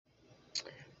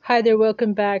Hi there,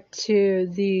 welcome back to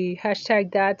the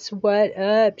hashtag That's What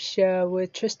Up show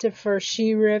with Christopher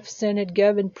Sheriff, Senate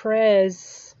Governor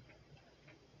Prez.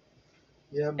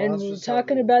 Yeah, And we're monsters have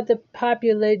talking about the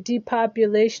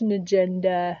depopulation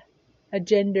agenda. it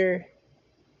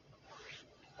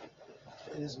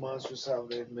is monstrous how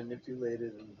they've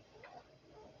manipulated and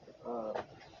uh,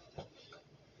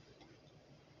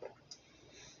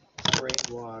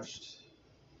 brainwashed,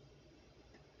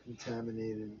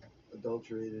 contaminated,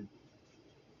 adulterated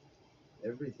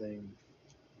everything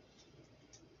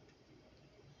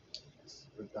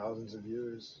for thousands of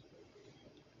years.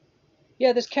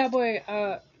 Yeah, this cowboy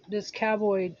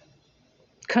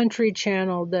country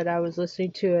channel that I was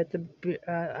listening to at the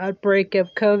outbreak of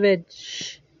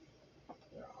COVID,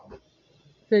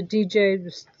 the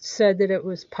DJ said that it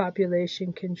was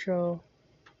population control.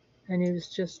 And he was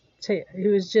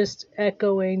just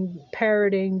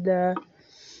parroting the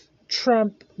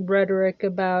Trump rhetoric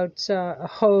about a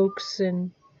hoax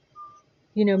and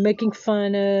making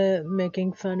fun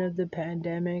of the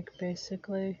pandemic,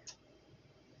 basically.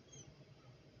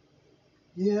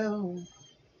 Yeah,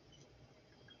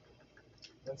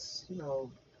 that's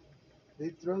they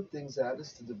throw things at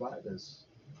us to divide us.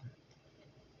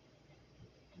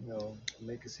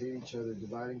 Make us hate each other,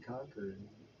 divide and conquer, and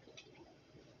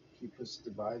keep us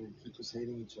divided, keep us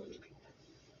hating each other.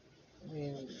 I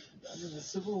mean, the Yeah,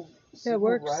 it civil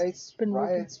works. rights It's been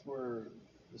working. riots were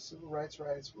the civil rights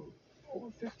riots were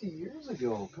over 50 years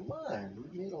ago. Come on,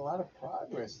 we've made a lot of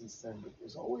progress since then. But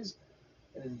there's always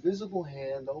an invisible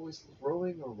hand, always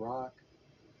throwing a rock,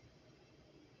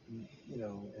 and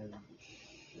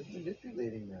they're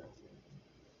manipulating that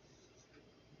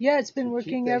Yeah, it's been to keep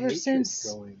working the ever hatred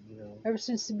since going. ever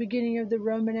since the beginning of the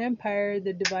Roman Empire,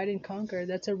 the divide and conquer.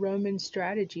 That's a Roman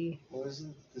strategy. Well,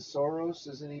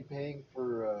 isn't he paying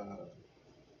for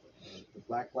the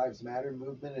Black Lives Matter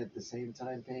movement at the same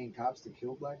time paying cops to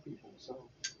kill black people? So,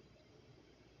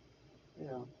 you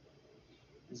know,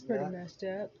 It's isn't pretty that messed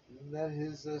up. isn't that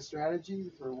his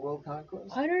strategy for world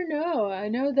conquest? I don't know. I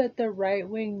know that the right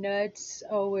wing nuts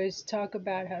always talk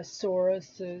about how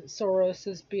Soros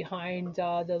is behind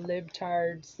the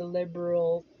libtards, the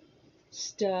liberal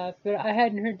stuff, but I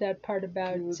hadn't heard that part He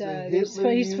about was a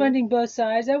Hitler he's youth. funding both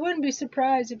sides. I wouldn't be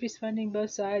surprised if he's funding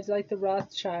both sides, like the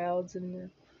Rothschilds and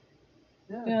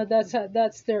Yeah,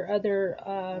 that's their other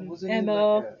wasn't he like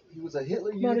mo, he was a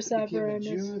Hitler youth modus that became a operandi.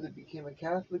 Jew, that became a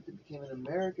Catholic, that became an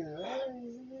American?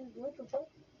 What the fuck?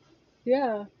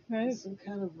 Yeah, He's right. some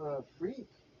kind of freak,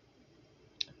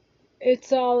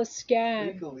 It's all a freak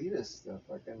scam. elitist stuff.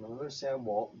 Like another Sam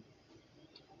Walton.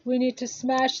 We need to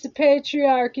smash the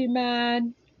patriarchy,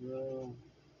 man. No,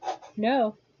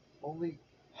 No. only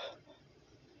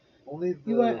only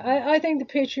You want? the I think the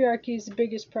patriarchy is the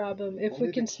biggest problem. If we only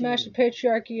the can smash the king,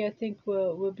 patriarchy, I think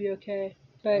we'll be okay.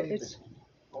 But only the it's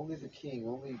only the king,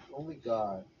 only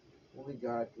God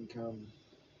can come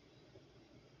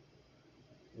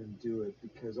and do it,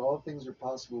 because all things are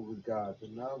possible with God,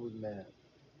 but not with man.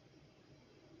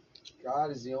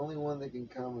 God is the only one that can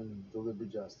come and deliver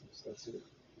justice. That's it.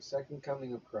 The second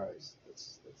coming of Christ.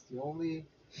 That's the only.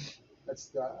 That's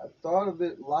the. I've thought of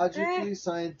it eh, logically,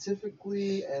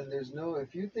 scientifically, and there's no.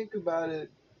 If you think about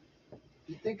it,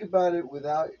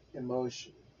 without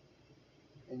emotion,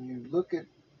 and you look at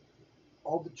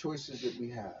all the choices that we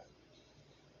have,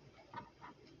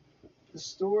 the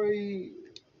story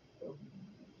of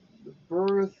the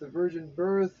birth, the virgin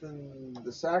birth, and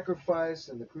the sacrifice,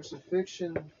 and the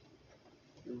crucifixion,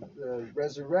 the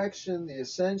resurrection, the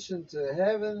ascension to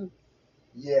heaven.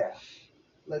 Yeah,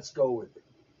 let's go with it.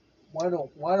 Why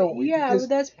don't we? yeah, but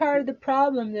that's part of the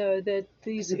problem, though, that Because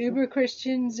these if uber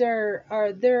Christians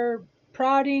are they're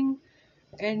prodding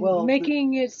and well,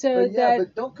 making it so but yeah, that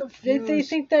but don't they confuse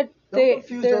think that don't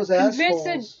confuse they're those convinced that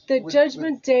assholes the with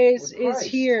judgment days is Christ.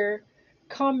 here,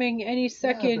 coming any Yeah, but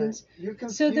second.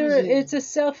 So it's a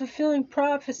self-fulfilling you're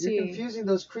prophecy. confusing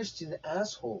those Christian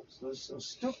assholes, those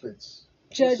stupids.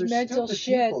 Those are Judgmental stupid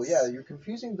people. Yeah, shits. you're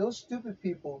confusing those stupid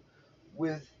people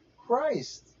with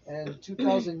Christ. And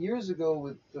 2,000 years ago,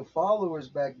 with the followers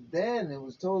back then, it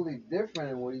was totally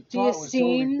different, and what he The taught was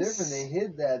totally different. They Essenes.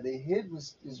 hid that. They hid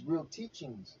his real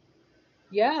teachings.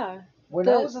 Yeah. When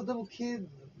I The was a little kid,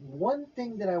 one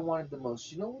thing that I wanted the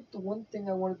most, you know what the one thing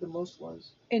I wanted the most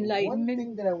was? The one Enlightenment.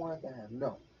 thing that I wanted to have,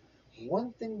 no. The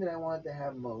one thing that I wanted to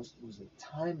have most was a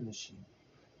time machine.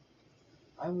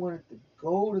 I wanted to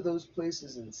go to those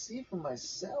places and see for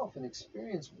myself and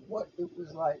experience what it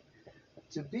was like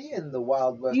to be in the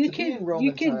Wild West, You to be in can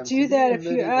Roman times, to do be that in if you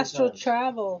medieval astral times.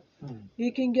 travel. Hmm.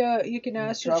 You can go. You can You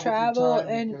astral travel through travel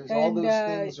time because all those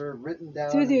things are written through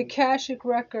down the and Akashic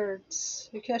records.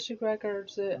 Akashic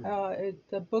records.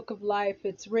 The Book of Life.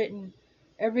 It's written.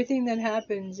 Everything that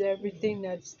happens. Everything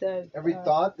that's the. every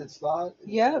thought that's thought is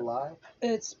Yep. alive.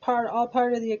 It's all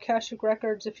part of the Akashic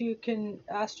records. If you can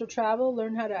astral travel,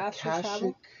 learn how to astral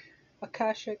travel.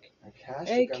 Akashic.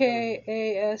 Akashic. I've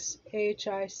never.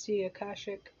 Akashic.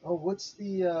 Akashic. Oh, what's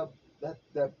the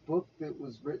that book that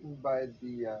was written by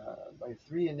the by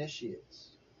three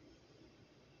initiates?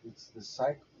 It's the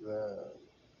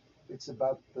It's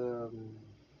about the.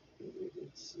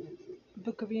 It's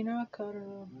Book of Enoch. I don't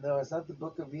know. No, it's not the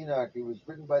Book of Enoch. It was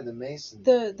written by the Masons.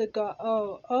 The god.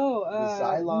 The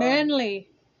Xylon.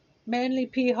 Manly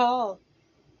P. Hall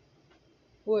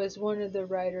was one of the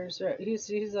writers.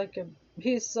 He's like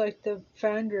the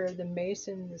founder of the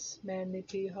Masons. Manly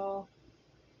P. Hall,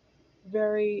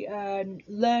 very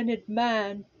learned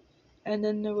man. And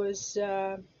then there was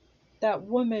that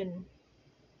woman,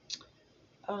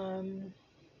 um,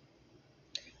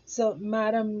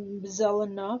 Madame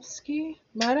Zelenovsky,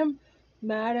 Madame,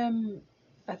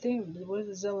 I think what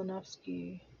is it,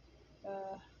 Zelenovsky,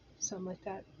 uh, something like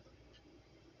that.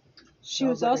 She Sounds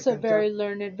was like also very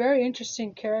learned, very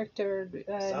interesting character.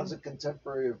 sounds a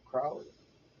contemporary of Crowley.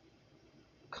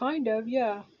 Kind of,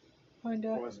 yeah, kind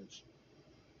of. Wasn't she?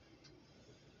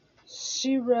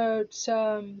 She wrote.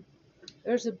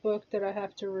 There's a book that I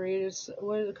have to read. It's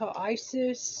what is it called?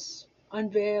 Isis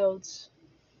Unveiled.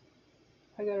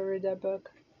 I gotta read that book.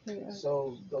 Yeah.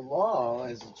 So the law,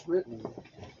 as it's written,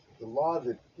 the law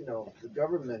that the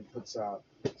government puts out.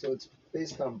 So it's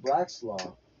based on Black's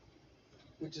law,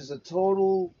 which is a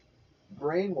total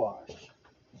brainwash.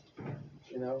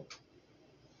 You know,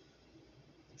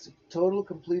 it's a total,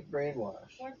 complete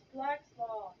brainwash. What's Black's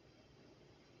law?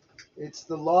 It's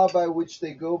the law by which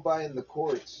they go by in the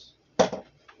courts.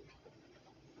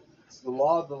 It's the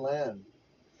law of the land,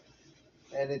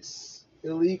 and it's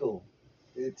illegal.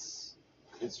 It's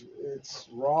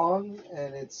wrong,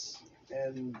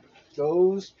 and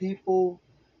those people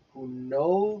who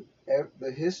know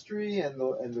the history and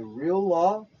the real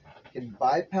law can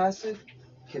bypass it,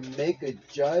 can make a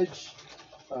judge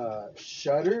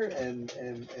shudder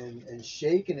and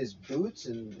shake in his boots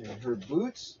and her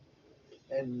boots,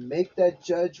 and make that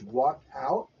judge walk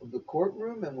out of the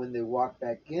courtroom, and when they walk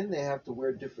back in they have to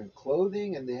wear different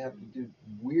clothing and they have to do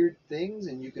weird things,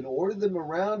 and you can order them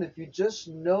around. If you just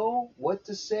know what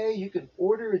to say, you can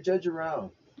order a judge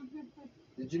around.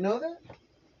 Did you know that?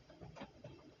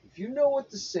 If you know what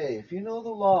to say, if you know the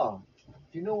law,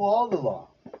 if you know all the law,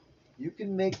 you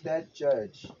can make that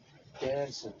judge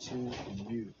dance a tune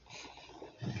for you.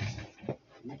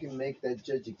 You can make that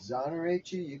judge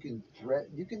exonerate you. You can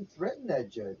threaten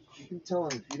that judge. You can tell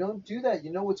him, if you don't do that,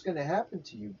 you know what's going to happen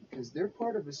to you, because they're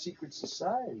part of a secret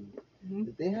society. Mm-hmm.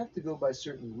 That they have to go by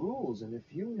certain rules, and if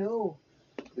you know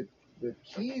the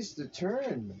keys to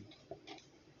turn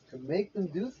to make them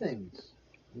do things,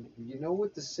 you know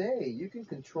what to say, you can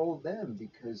control them,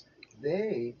 because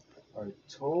they are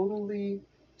totally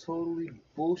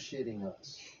bullshitting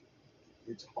us.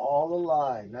 It's all a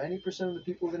lie. 90% of the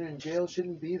people that are in jail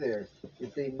shouldn't be there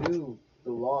if they knew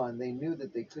the law and they knew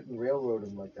that they couldn't railroad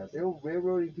them like that. They're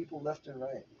railroading people left and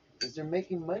right because they're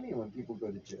making money when people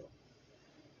go to jail.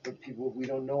 But we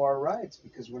don't know our rights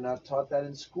because we're not taught that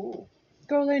in school.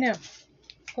 Go lay down.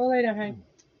 Go lay down, honey.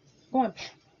 Go on.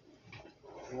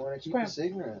 We want to keep us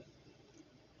ignorant.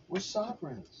 We're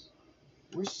sovereigns.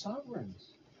 We're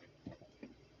sovereigns.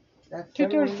 That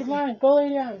Go lay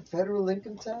down. federal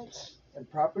income tax and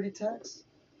property tax,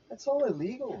 that's all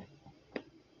illegal.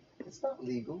 It's not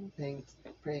legal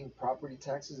paying property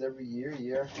taxes every year,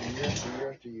 year after year after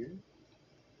year after year.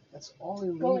 That's all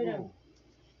illegal.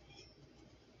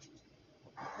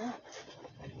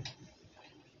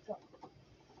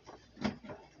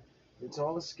 It's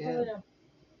all a scam.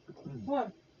 Come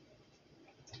on.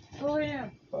 Go lay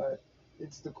down. But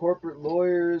it's the corporate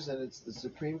lawyers and it's the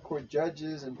Supreme Court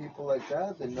judges and people like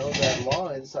that know that law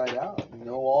inside out.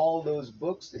 Know all those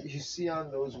books that you see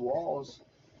on those walls.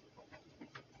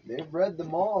 They've read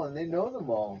them all and they know them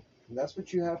all. And that's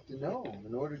what you have to know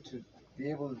in order to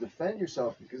be able to defend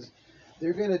yourself, because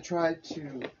they're going to try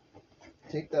to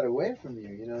take that away from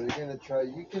you. They're going to try.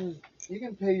 You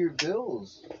can pay your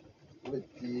bills with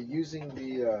using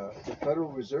the Federal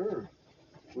Reserve,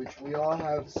 which we all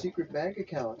have secret bank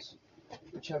accounts,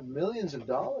 which have millions of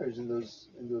dollars in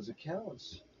those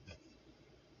accounts,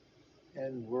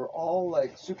 and we're all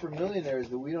like super millionaires,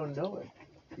 but we don't know it,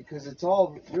 because it's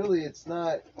all really it's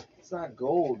not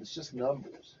gold. It's just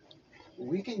numbers.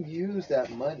 we can use that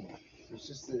money. It's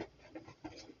just that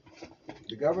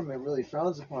the government really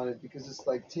frowns upon it because it's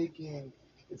like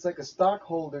a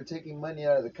stockholder taking money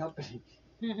out of the company.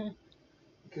 Mhm.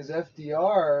 Because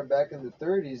FDR back in the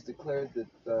 30s declared that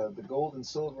the gold and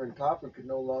silver and copper could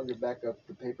no longer back up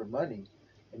the paper money.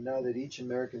 And now that each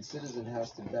American citizen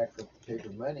has to back up the paper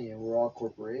money, and we're all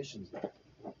corporations now.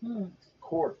 Mm.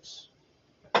 Corpse.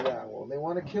 Yeah, well, they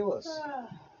want to kill us.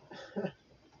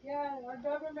 Yeah, our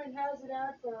government has it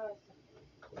out for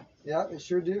us. Yeah, they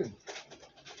sure do.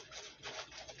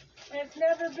 It's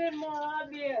never been more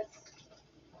obvious.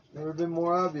 Never been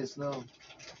more obvious, no.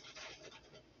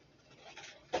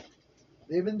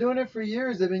 They've been doing it for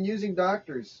years. They've been using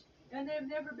doctors. And they've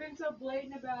never been so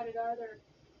blatant about it either.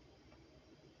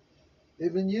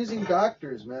 They've been using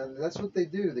doctors, man. That's what they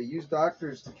do. They use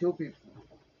doctors to kill people.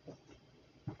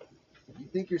 You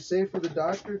think you're safe with a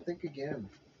doctor? Think again.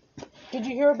 Did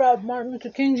you hear about Martin Luther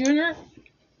King Jr.?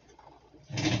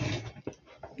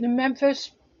 The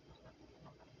Memphis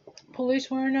police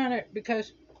weren't on it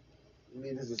because You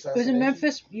mean his it was a assassination?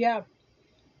 Memphis, yeah.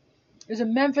 It was a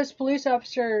Memphis police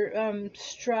officer,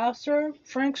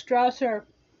 Frank Strausser,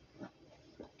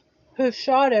 who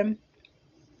shot him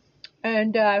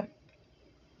and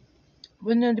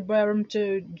went and brought him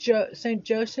to St.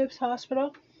 Joseph's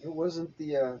Hospital. It wasn't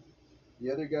the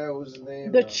other guy. What was his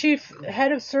name? The chief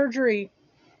head of surgery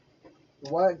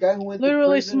The guy who went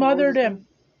literally to prison, what was smothered his him. name?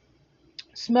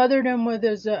 Smothered him with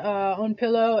his own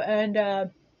pillow,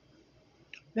 and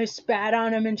they spat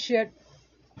on him and shit.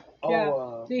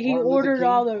 Yeah. He Martin Luther ordered King,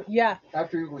 all the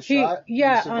after he was shot.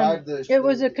 Yeah, he survived it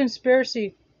was a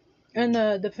conspiracy, and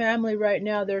the family right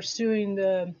now they're suing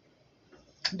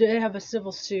they have a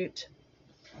civil suit,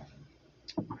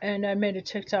 and I made a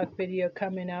TikTok video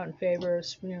coming out in favor of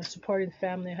supporting the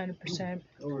family 100%.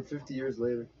 Over 50 years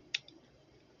later.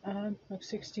 Like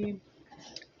 16.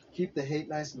 Keep the hate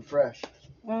nice and fresh.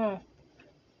 What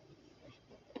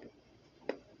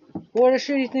a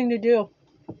shitty thing to do.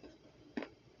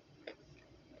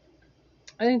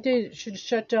 I think they should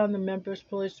shut down the Memphis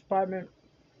Police Department.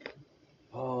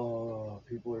 Oh,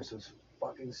 people are so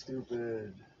fucking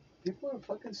stupid. People are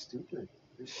fucking stupid.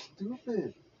 They're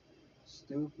stupid.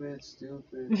 Stupid,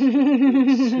 stupid,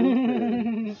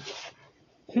 stupid,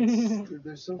 stupid.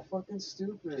 They're so fucking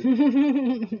stupid.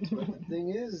 But the thing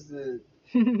is that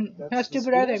How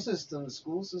stupid are they? The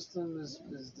school system is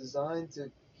designed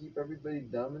to keep everybody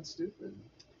dumb and stupid.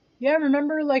 Yeah,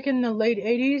 remember like in the late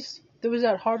 80s, there was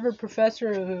that Harvard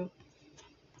professor who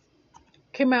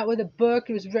came out with a book.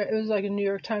 It was like a New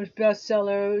York Times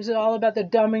bestseller. It was all about the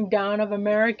dumbing down of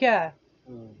America.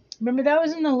 Mm. Remember, that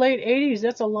was in the late 80s.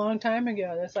 That's a long time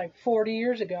ago. That's like 40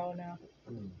 years ago now.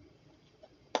 Mm.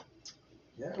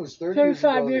 Yeah, it was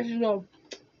 35 years ago.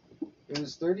 It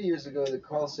was 30 years ago that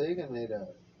Carl Sagan made a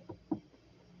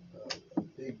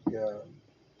big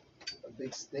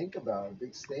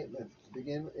statement, big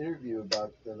interview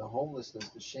about the homelessness,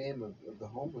 the shame of the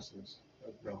homelessness,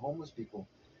 of the homeless people.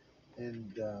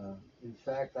 And in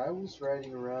fact, I was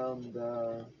riding around.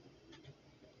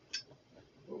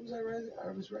 What was I riding?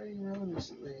 I was riding around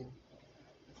recently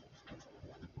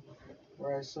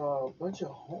where I saw a bunch of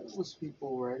homeless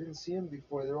people where I didn't see them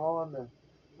before. They're all on the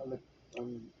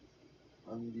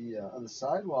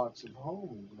sidewalks of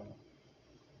home.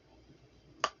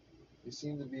 They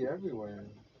seem to be everywhere.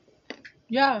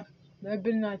 Yeah, they've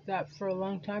been like that for a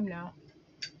long time now.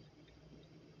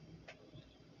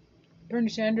 Bernie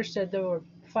Sanders said there were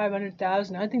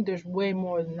 500,000. I think there's way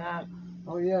more than that.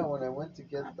 Oh yeah, when I went to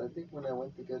get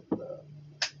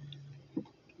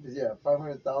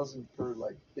 500,000 per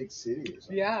like big city or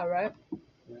something. Yeah, right?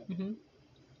 Yeah. Mm-hmm.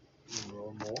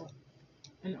 Or more.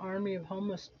 An army of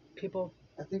homeless people.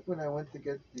 I think when I went to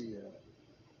get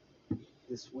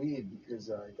this weed,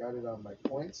 because I got it on my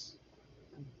points,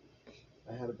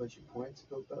 I had a bunch of points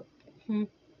built up. Mm-hmm.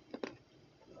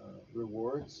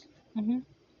 Rewards. Mm-hmm.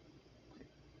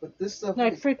 But this stuff,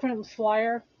 like frequent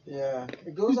flyer. Yeah,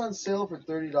 it goes on sale for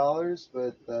 $30,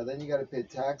 but then you got to pay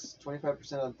tax.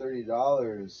 25% on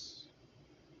 $30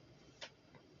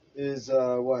 is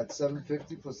what,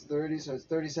 $7.50 plus 30, so it's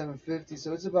 $37.50.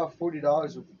 So it's about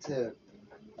 $40 with the tip.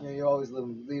 You always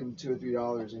leave them $2 or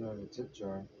 $3, in the tip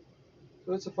jar.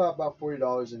 So it's about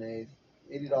 $40 an eighth,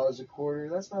 $80 a quarter.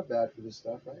 That's not bad for this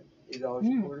stuff, right?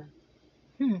 $80 a quarter.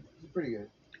 It's pretty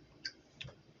good.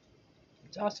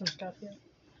 It's awesome stuff, yeah.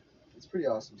 It's pretty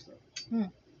awesome stuff.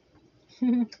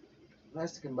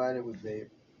 Nice to combine it with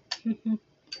vape. Kind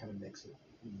of mix it.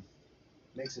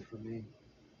 Makes it for me.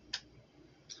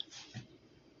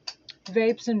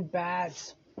 Vapes and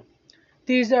bads.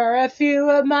 These are a few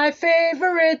of my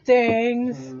favorite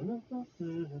things.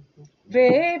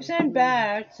 vapes and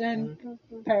bats and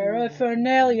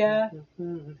paraphernalia.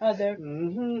 Other.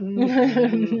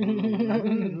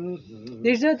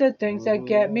 These are the things that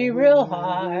get me real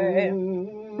high.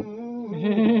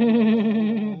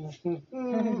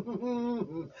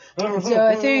 So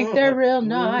I think they're real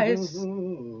nice.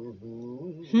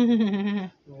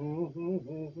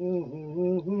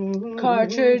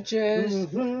 Cartridges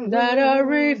that are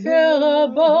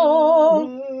refillable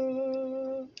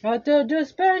at the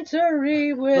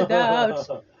dispensary without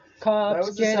cops That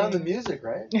was the Sound of Music,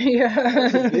 right? Yeah. That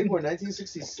was a big one,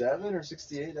 1967 or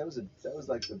 68. That was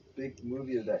like the big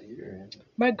movie of that year.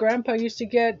 My grandpa used to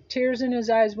get tears in his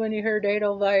eyes when he heard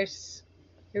Edelweiss.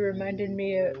 It reminded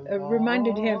me.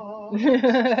 Reminded him.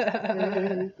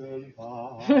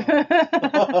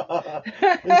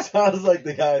 It sounds like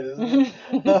the guy, doesn't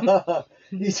it?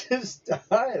 He just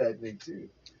died, I think, too.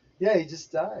 Yeah, he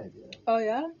just died. Yeah. Oh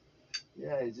yeah.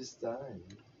 Yeah, he just died.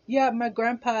 Yeah, my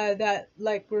grandpa. That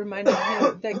like reminded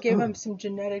him. That gave him some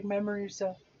genetic memory.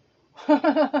 So. He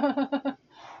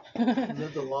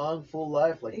lived a long, full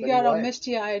life like He Betty got all White.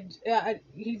 misty-eyed.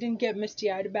 He didn't get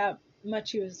misty-eyed about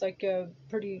much. He was like a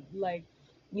pretty, like,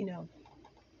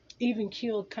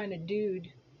 even-keeled kind of dude.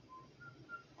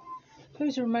 He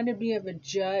always reminded me of a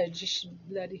judge,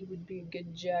 that he would be a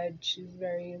good judge. He's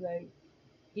very, like,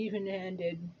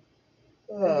 even-handed.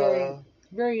 And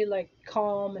very, like,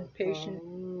 calm and patient.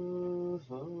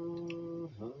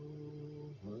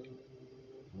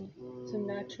 He's a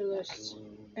naturalist.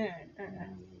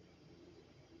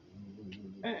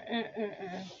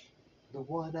 The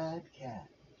one-eyed cat.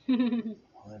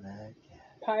 One-eyed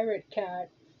cat. Pirate cat.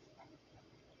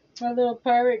 My little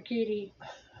pirate kitty.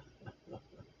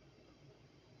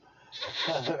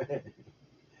 What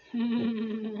do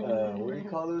you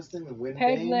call those things? Windbane?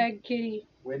 Peg leg kitty.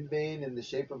 Windbane in the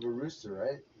shape of a rooster,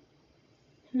 right?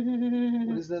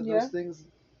 What is that? Those things?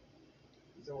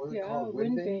 Is that what they're called?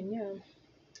 Windbane, yeah.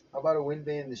 How about a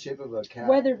windbane in the shape of a cat?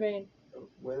 Weatherbane. A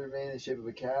weatherbane in the shape of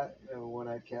a cat? A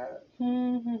one-eyed cat?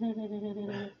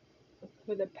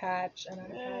 With a patch, an eye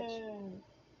patch.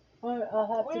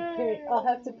 I'll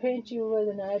have to paint you with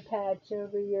an eye patch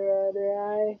over your other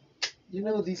eye. You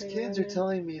know, these kids are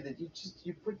telling me that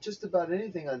you put just about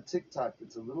anything on TikTok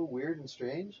that's a little weird and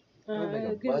strange. It'll make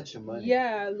a bunch of money.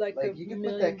 Yeah, like you can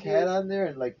put that cat on there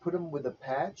and like put him with a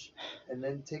patch, and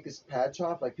then take his patch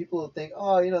off. Like people will think,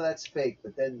 oh, that's fake.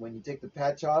 But then when you take the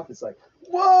patch off, it's like,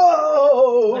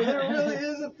 whoa, there really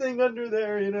is a thing under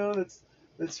there.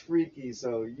 That's freaky.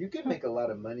 So you can make a lot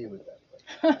of money with that.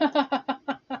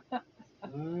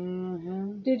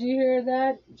 Did you hear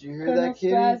that? Did you hear that,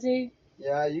 kitty? Spazzy?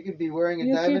 Yeah, you could be wearing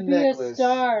a diamond necklace. You could be a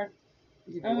star.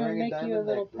 You could be I'm wearing gonna make you a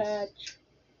little necklace. patch.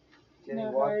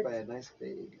 Getting walked by a nice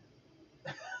babe.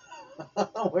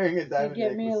 Wearing a diamond necklace. You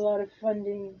get me a lot of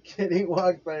funding. Getting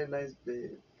walked by a nice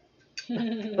babe.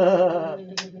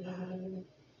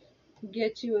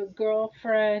 Get you a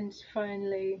girlfriend,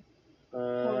 finally.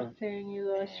 Poor thing, you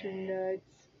lost your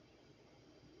nuts.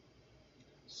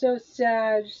 So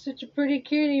sad. You're such a pretty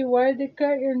kitty. Why'd they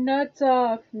cut your nuts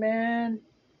off, man?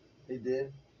 They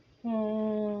did?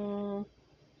 So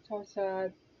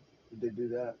sad. Did they do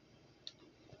that?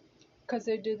 Because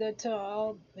they do that to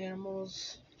all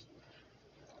animals.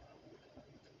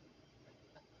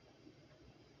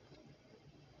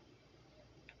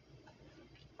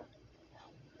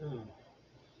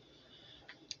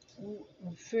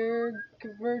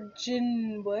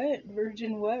 Virgin what?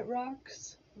 Virgin what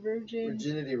rocks?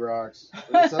 Virginity rocks.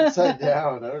 But it's upside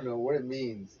down. I don't know what it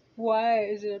means. Why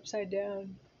is it upside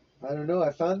down? I don't know.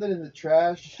 I found it in the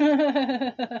trash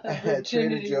at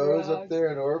Trader Joe's up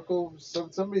there in Oracle.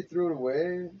 Somebody threw it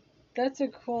away. That's a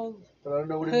cool. But I don't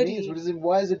know what it means. What is it?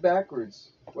 Why is it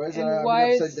backwards? Why is it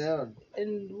upside down?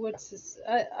 And what's this?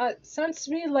 Sounds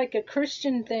to me like a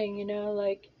Christian thing. I don't know.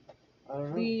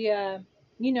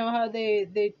 The how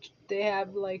they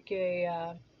have like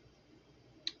a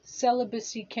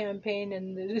celibacy campaign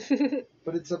and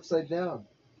But it's upside down.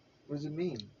 What does it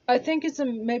mean? I think it's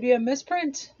maybe a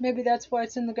misprint. Maybe that's why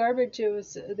it's in the garbage.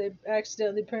 They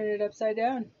accidentally printed it upside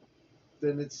down.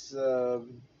 Then it's for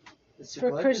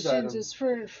Christians. It's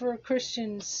for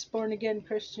Christians, born again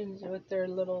Christians with their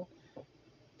little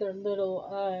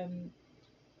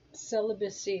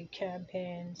celibacy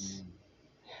campaigns.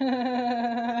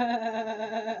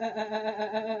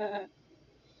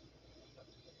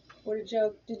 What a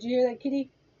joke. Did you hear that,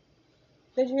 kitty?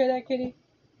 Did you hear that, kitty?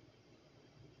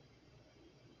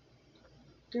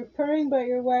 You're purring, but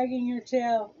you're wagging your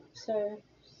tail. So,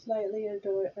 slightly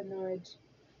annoyed.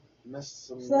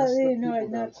 Slightly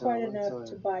annoyed, not quite enough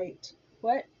to bite.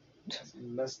 What?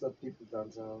 Messed up people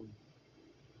downtown.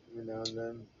 Every now and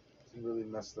then. It's really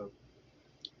messed up.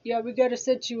 Yeah, we got to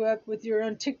set you up with your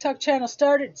own TikTok channel.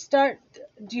 Start it. Start.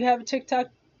 Do you have a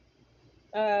TikTok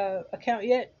account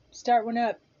yet? Start one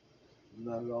up.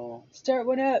 Not at all. Start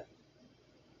one up.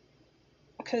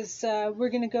 Because we're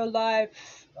going to go live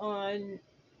on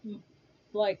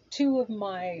like 2 of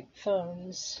my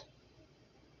phones.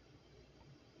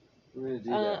 We're gonna do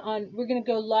that. We're going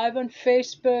to go live on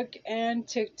Facebook and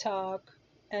TikTok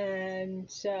and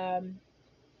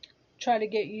try to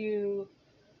get you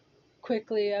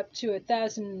quickly up to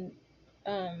 1,000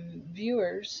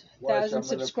 viewers, Watch, 1,000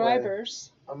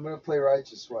 subscribers. I'm gonna play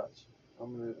righteous. Watch.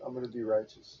 I'm gonna be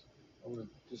righteous. I'm gonna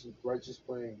just righteous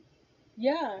playing.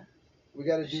 Yeah. We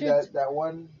gotta do that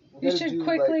one. You should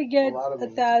quickly get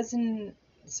 1,000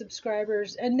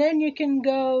 subscribers, and then you can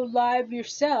go live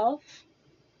yourself,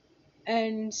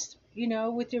 and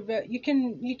with your you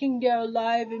can go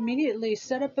live immediately.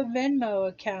 Set up a Venmo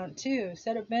account too.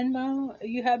 Set up Venmo.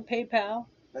 You have PayPal.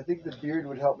 I think the beard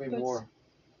would help me more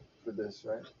for this,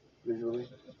 right? Visually.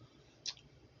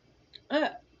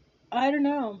 I don't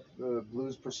know. The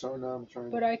blues persona I'm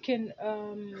trying. But I can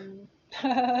the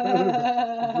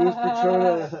blues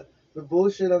persona, the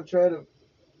bullshit I'm trying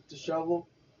to shovel.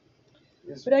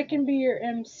 But I can be your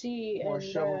MC and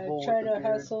try to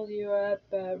rustle you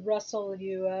up,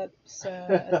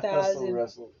 1,000.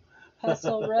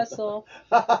 Hustle, Russell.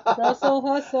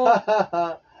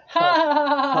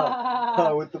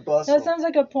 With the bustle. That sounds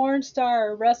like a porn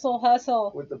star. Russell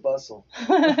Hustle. With the bustle.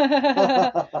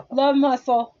 Love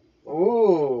muscle.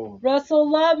 Ooh.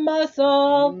 Russell Love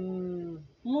Muscle.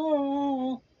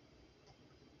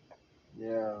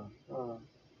 Yeah.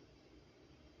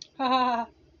 Ha ha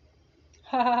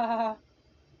ha.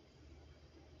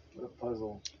 What a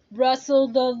puzzle. Russell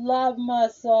the Love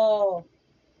Muscle.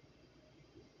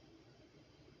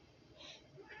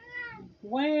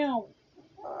 Wow.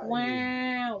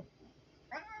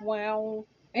 Wow.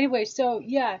 Anyway, so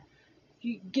yeah,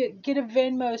 you get a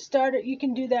Venmo. Start it. You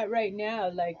can do that right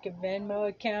now, like a Venmo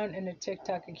account and a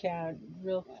TikTok account,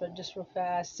 just real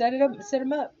fast. Set them up. Set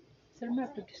them up.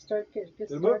 Get started.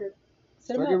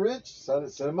 Strike it rich.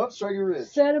 Set them up. Strike it rich.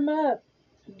 Set them up.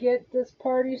 Get this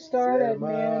party started,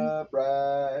 man. Set them up.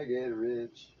 Right. Get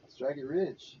rich. Strike it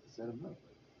rich. Set them up.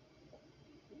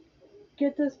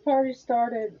 Get this party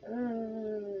started.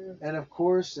 And of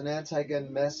course, an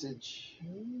anti-gun message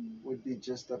would be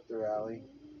just up their alley.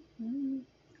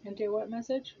 Anti what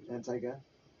message? Anti-gun.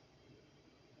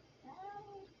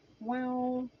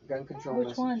 Well. Gun control Which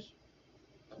message. One?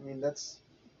 I mean, that's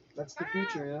the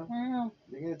future, you know. Wow.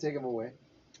 They're gonna take them away.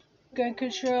 Gun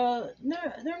control. No,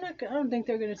 they're not. I don't think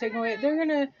they're gonna take them away. They're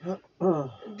gonna.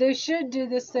 They should do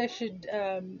this. They should.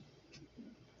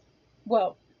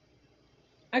 Well.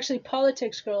 Actually,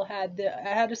 Politics Girl had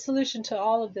a solution to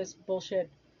all of this bullshit.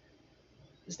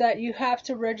 Is that you have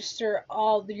to register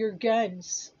all your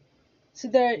guns, so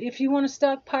that if you want to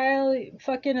stockpile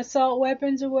fucking assault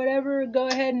weapons or whatever, go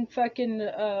ahead and fucking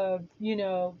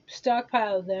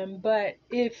stockpile them. But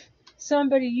if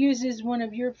somebody uses one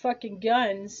of your fucking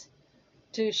guns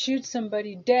to shoot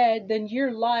somebody dead, then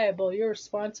you're liable. You're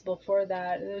responsible for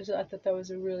that. I thought that was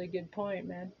a really good point,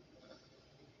 man.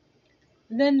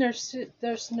 And then there's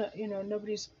no,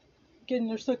 nobody's getting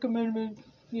their Second Amendment,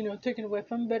 taken away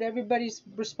from them, but everybody's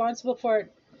responsible for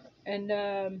it.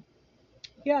 And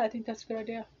yeah, I think that's a good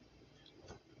idea.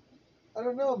 I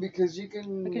don't know, because you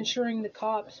can. Like insuring the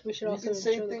cops. We should also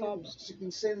insure the cops. You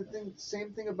can say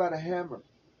same thing about a hammer.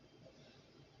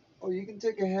 Oh, you can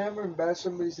take a hammer and bash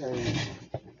somebody's head in.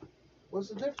 What's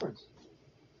the difference?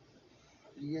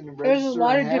 You gonna register There's a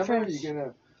lot of hammer? difference. You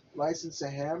gonna license a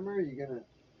hammer? You gonna.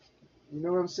 You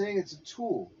know what I'm saying? It's a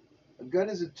tool. A gun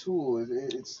is a tool.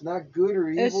 It's not good or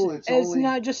evil. It's only,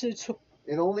 not just a tool.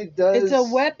 It only does. It's a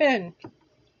weapon.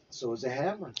 So is a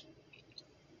hammer.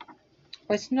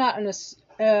 It's not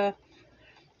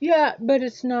yeah, but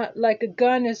it's not like a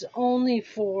gun is only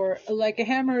for, like a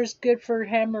hammer is good for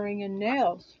hammering in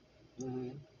nails.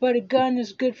 Mm-hmm. But a gun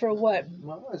is good for what?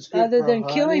 Well, it's good other for than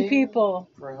hunting, killing people.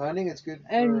 For hunting, it's good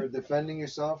for defending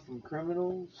yourself from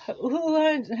criminals. Who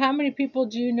hunts? How many people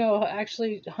do you know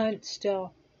actually hunt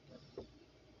still?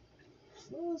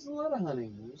 Well, there's a lot of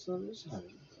hunting. There's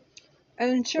hunting.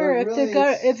 And sure, really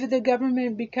if the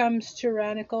government becomes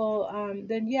tyrannical,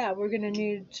 then yeah, we're going to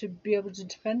need to be able to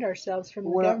defend ourselves from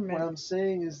the government. What I'm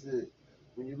saying is that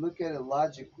when you look at it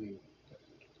logically,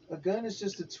 a gun is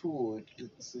just a tool.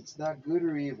 It's not good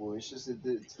or evil. It's just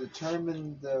it's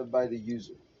determined by the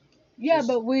user. Yeah, just,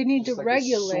 but we need to like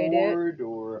regulate a sword it.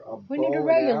 Or a we need to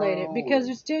regulate it because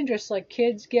it's dangerous. Like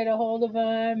kids get a hold of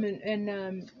them,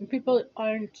 and people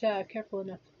aren't careful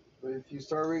enough. But if you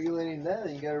start regulating that,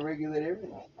 then you got to regulate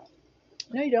everything.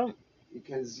 No, you don't.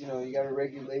 because you got to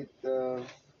regulate the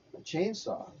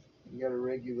chainsaw. You got to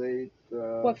regulate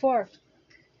What for?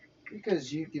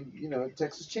 because you can,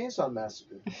 Texas Chainsaw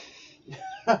Massacre.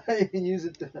 You can use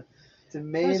it to That's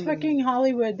maim fucking and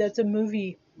Hollywood. That's a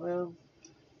movie. well,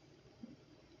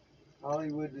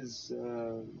 Hollywood is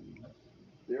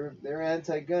they're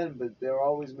anti-gun, but they're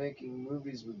always making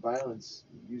movies with violence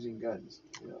using guns.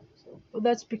 So Well,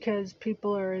 that's because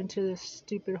people are into this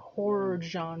stupid horror mm,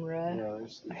 genre.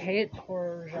 there's I hate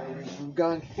horror genre. we've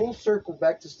gone full circle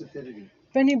back to stupidity.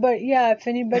 If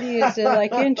anybody is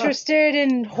like interested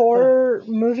in horror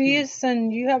movies,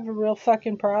 then you have a real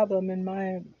fucking problem, in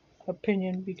my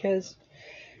opinion, because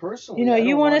Personally, I you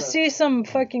don't want to want to. see some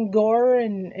fucking gore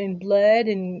and blood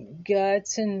and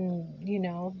guts and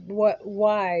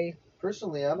why?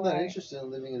 Personally, I'm not Why? interested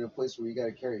in living in a place where you got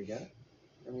to carry a gun.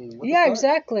 I mean, what the Yeah, fuck?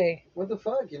 exactly. What the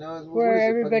fuck? What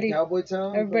Where is it? Fucking cowboy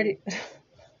town? Fucking, everybody,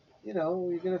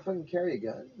 you're gonna fucking carry a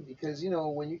gun because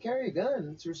when you carry a gun,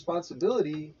 it's a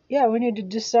responsibility. yeah, we need to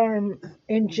disarm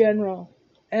in general.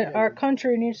 And Yeah. our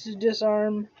country needs to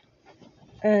disarm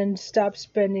and stop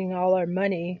spending all our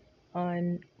money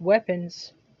on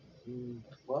weapons.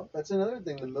 Well, that's another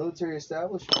thing. The military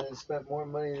establishment has spent more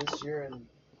money this year on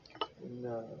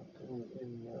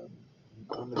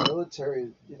the military.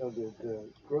 The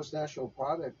gross national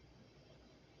product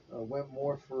went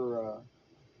more for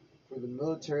the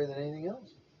military than anything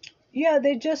else. Yeah,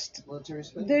 Military they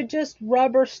spending. just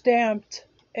rubber stamped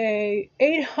a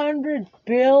 $800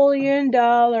 billion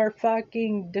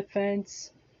fucking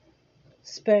defense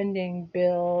spending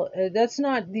bill. That's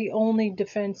not the only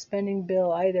defense spending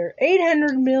bill either.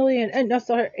 800 million. No,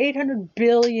 sorry, 800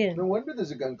 billion. No wonder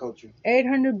there's a gun culture.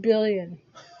 800 billion.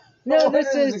 No No, wonder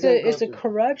this there's a is gun it's a culture.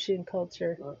 corruption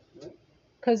culture. Yeah.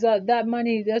 Because that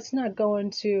money, that's not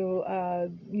going to,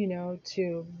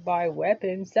 to buy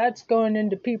weapons. That's going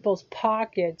into people's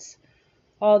pockets.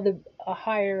 All the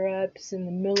higher ups in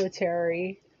the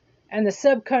military, and the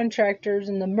subcontractors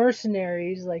and the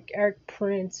mercenaries like Eric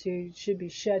Prince, who should be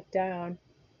shut down.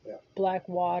 Yeah.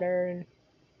 Blackwater and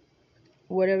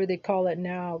whatever they call it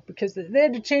now, because they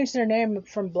had to change their name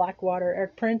from Blackwater.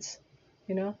 Eric Prince,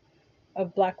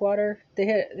 of Blackwater. They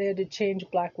had to change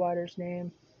Blackwater's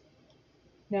name.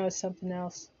 Now it's something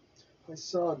else. I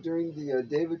saw during the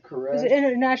David He's an Koresh.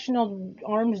 international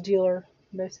arms dealer,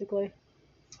 basically.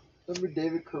 Remember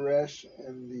David Koresh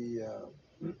and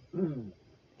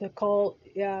The cult,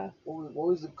 yeah. what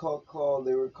was the cult called?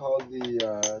 They were called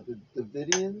the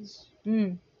Davidians,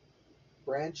 Mm.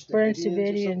 Branch Branch Davidians or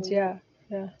Davidians, something like yeah,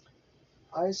 yeah. that.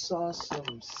 I saw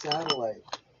some satellite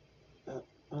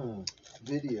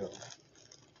video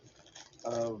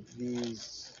of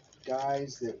these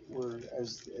guys that were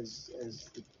as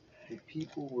the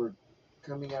people were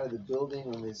coming out of the building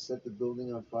when they set the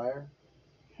building on fire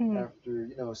after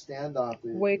a standoff.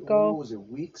 What Waco. was it?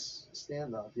 Weeks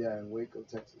standoff. Yeah, in Waco,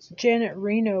 Texas. Janet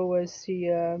Reno was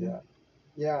the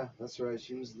Yeah, that's right.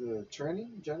 She was the attorney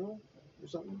general or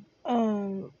something.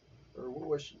 Or what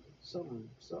was she? Something.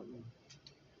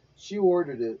 She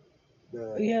ordered it,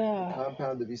 the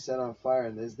compound to be set on fire.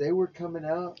 And as they were coming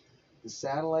out, the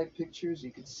satellite pictures, you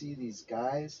could see these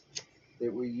guys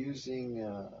that were using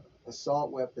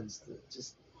assault weapons to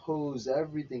just hose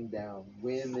everything down.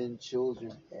 Women,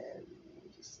 children, and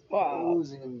just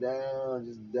hosing them down.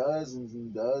 Just dozens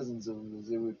and dozens of them as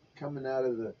they were coming out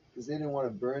of because they didn't want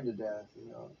to burn to death,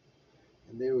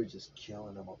 And they were just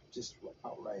killing them just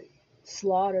outright.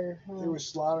 Slaughter. They were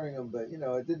slaughtering them, but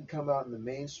it didn't come out in the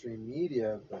mainstream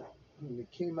media. But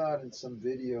it came out in some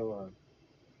video,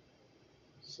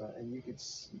 and you could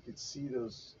see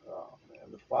those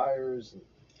the fires and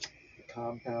the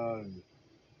compound and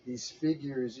these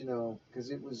figures,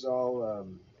 because it was all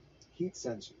heat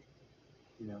censored,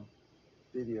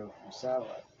 video from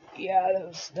satellite.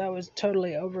 Yeah, that was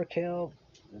totally overkill.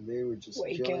 And they were just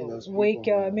killing those people.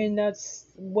 Waco. Man. I mean, that's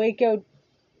Waco.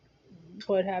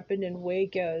 What happened in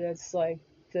Waco? That's like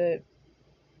the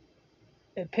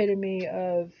epitome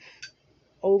of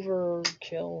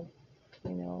overkill.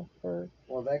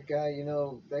 Well, that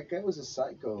guy was a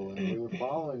psycho, and they were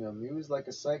following him. He was like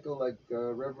a psycho, like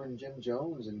Reverend Jim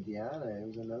Jones in Guyana. He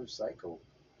was another psycho.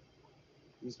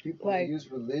 These people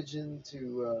use religion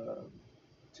to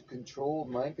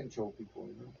mind control people.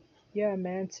 Yeah,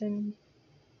 Manson.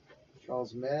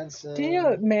 Charles Manson. Do you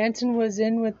know Manson was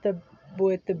in with the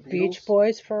Beach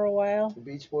Boys for a while? The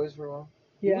Beach Boys for a while.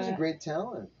 Yeah. He was a great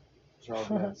talent. Charles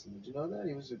Manson. Did you know that?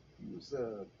 He was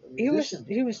a musician.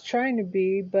 He was trying to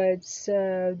be, but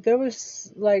there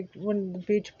was like when the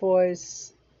Beach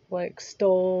Boys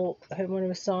stole one of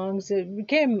his songs, it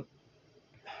became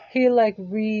he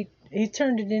he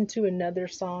turned it into another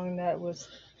song that was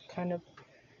kind of,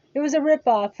 it was a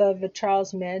ripoff of a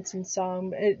Charles Manson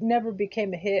song. It never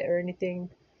became a hit or anything,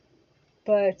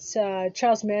 but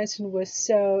Charles Manson was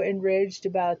so enraged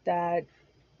about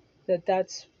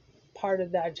that's part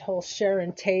of that whole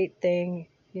Sharon Tate thing.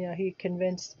 You know, he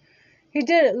convinced, he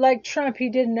did it like Trump. He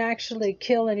didn't actually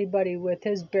kill anybody with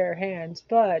his bare hands,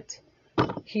 but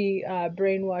he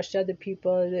brainwashed other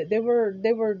people. They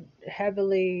were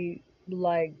heavily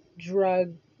like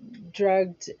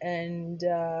drugged and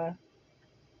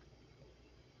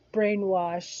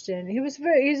brainwashed, and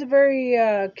he's a very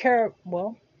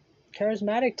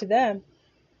charismatic to them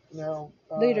Now,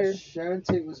 leader. Sharon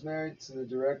Tate was married to the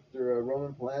director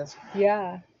Roman Polanski.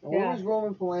 Yeah, Now, where yeah. was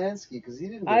Roman Polanski? Because he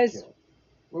didn't I get was, killed.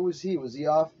 Where was he? Was he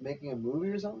off making a movie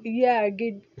or something? yeah,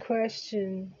 good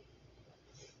question.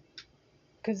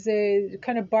 Because they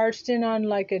kind of barged in on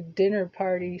like a dinner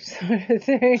party sort of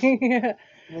thing. And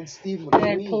then Steve And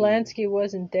McQueen. Polanski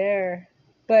wasn't there.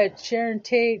 But Sharon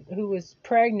Tate, who was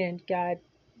pregnant, got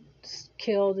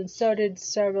killed, and so did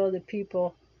several of the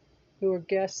people who were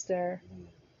guests there.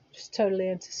 Just totally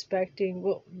unsuspecting.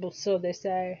 Well, so they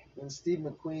say. And Steve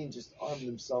McQueen just armed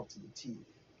himself to the teeth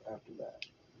after that.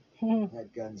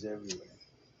 Had guns everywhere.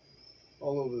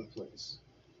 All over the place.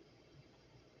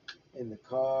 In the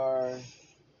car,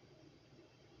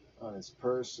 on his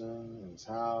person, in his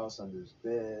house, under his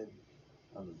bed,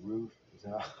 on the roof of his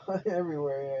house.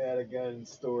 Everywhere he had a gun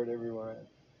stored everywhere.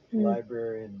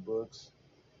 Library and books.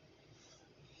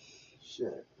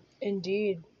 Shit.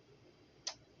 Indeed.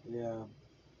 Yeah.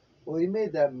 Well, he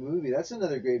made that movie. That's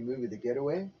another great movie, The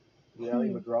Getaway, with Ali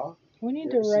McGraw. We need You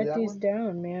to ever see write that these one?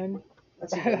 down, man.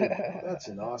 That's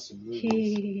an awesome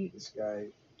movie. This guy.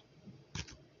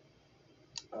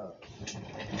 Uh,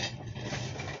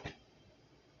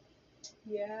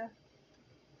 Yeah.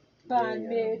 Van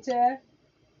Meter.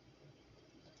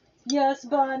 Yes,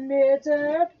 Van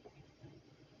Meter.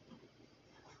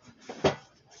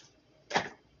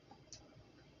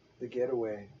 The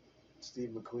Getaway, Steve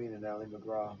McQueen and Ali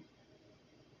McGraw.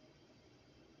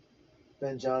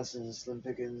 Ben Johnson and Slim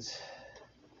Pickens.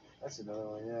 That's another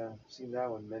one, yeah. I've seen that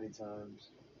one many times.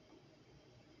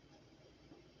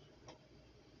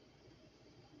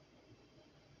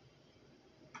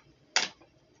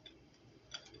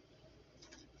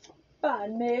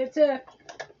 Van Meter.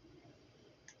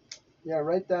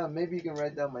 Yeah, maybe you can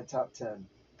write down my top 10.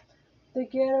 The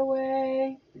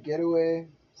Getaway. The Getaway.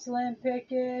 Slim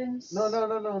Pickens. No.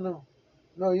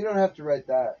 No, you don't have to write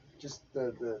that. Just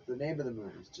the name of the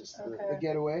movies. Just the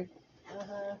Getaway.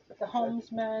 The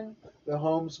Homesman. The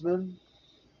Homesman.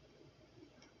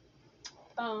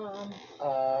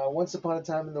 Once Upon a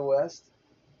Time in the West.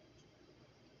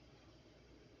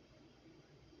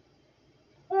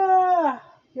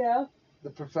 Yeah. The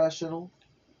Professional.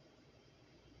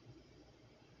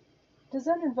 Does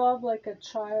that involve like a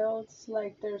child?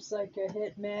 Like there's like a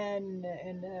hitman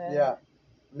and yeah.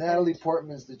 Natalie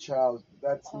Portman's the child.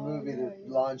 That's the movie yeah, that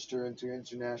launched her into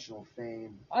international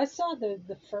fame. I saw the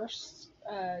first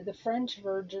the French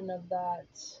version of that.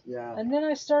 Yeah. And then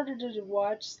I started to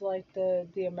watch like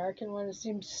the American one. It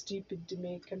seemed stupid to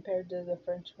me compared to the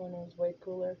French one. It was way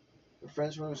cooler. The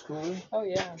French one was cooler? Oh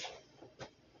yeah.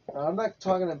 I'm not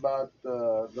talking about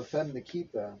the Femme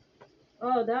Nikita.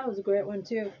 Oh, that was a great one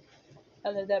too. I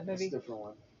love that movie. That's a different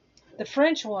one. The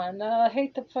French one. I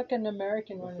hate the fucking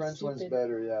American one. The French one's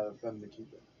better, yeah, the Femme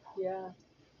Nikita. Yeah.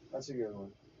 That's a good one.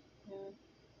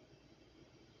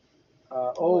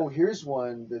 Yeah. Here's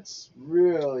one that's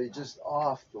really just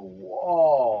off the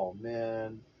wall,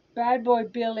 man. Bad Boy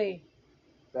Billy.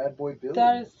 Bad Boy Billy.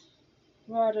 That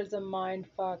is a mind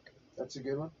fuck. That's a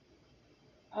good one.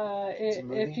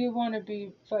 If you want to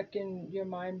be fucking your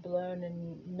mind blown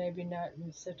and maybe not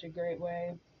in such a great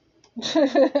way. It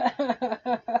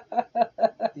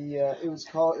was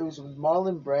with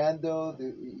Marlon Brando.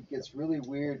 It gets really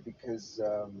weird because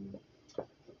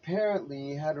apparently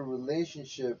he had a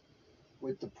relationship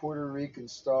with the Puerto Rican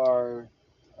star.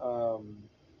 What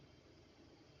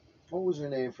was her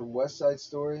name from West Side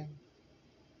Story?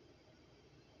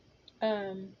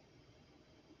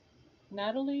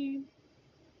 Natalie?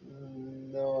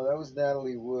 No, that was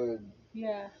Natalie Wood.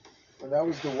 Yeah. And that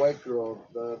was the white girl.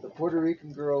 The Puerto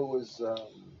Rican girl was God,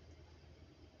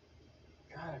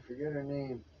 I forget her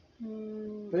name.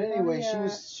 But anyway,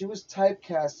 she was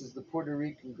typecast as the Puerto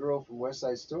Rican girl from West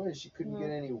Side Story. She couldn't get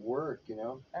any work, you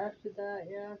know. After that,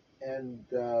 yeah. And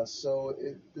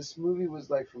this movie was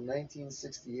like from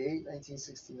 1968,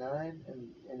 1969,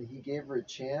 and he gave her a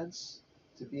chance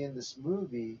to be in this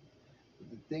movie,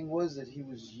 The thing was that he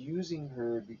was using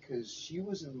her because she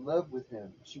was in love with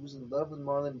him. She was in love with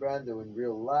Marlon Brando in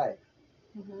real life.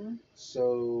 Mhm.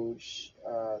 So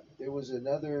there was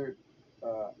another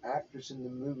actress in the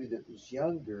movie that was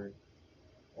younger,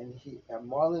 and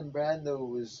Marlon Brando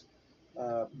was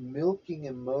milking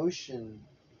emotion.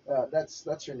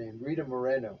 That's her name, Rita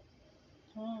Moreno.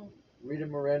 Oh. Rita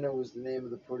Moreno was the name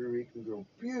of the Puerto Rican girl.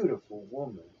 Mhm.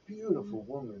 Beautiful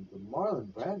woman. But Marlon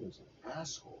Brando's an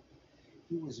asshole.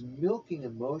 He was milking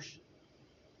emotion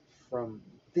from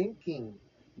thinking,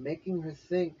 making her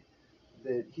think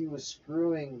that he was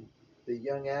screwing the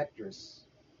young actress,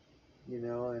 and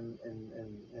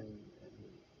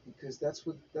because that's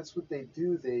what they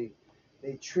do. They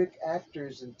trick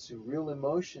actors into real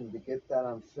emotion to get that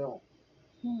on film.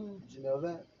 Hmm. Did you know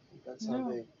that? That's how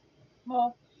No. they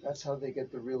Well. that's how they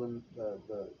get the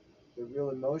the real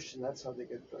emotion. That's how they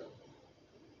get the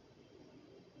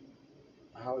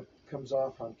how it comes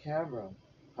off on camera.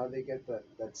 How they get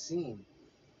that scene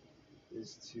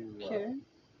is to Okay.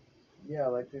 yeah,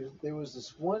 like there was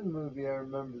this one movie. I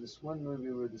remember this one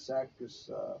movie where this actress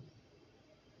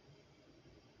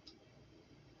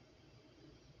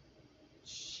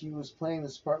she was playing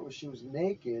this part where she was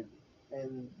naked,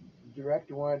 and the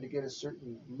director wanted to get a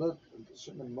certain look, a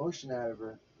certain emotion out of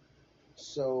her.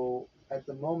 So at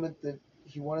the moment that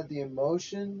he wanted the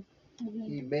emotion, Mhm.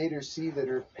 he made her see that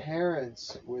her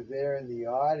parents were there in the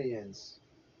audience,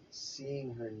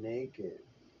 seeing her naked,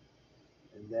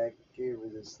 and that gave her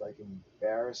this like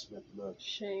embarrassment look.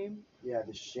 Shame. Yeah,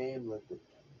 the shame look that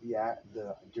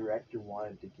the director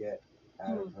wanted to get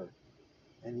out Hmm. of her,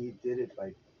 and he did it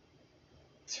by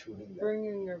doing that.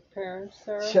 Bringing your parents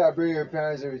there. Yeah, bring her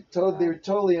parents. They Wow. were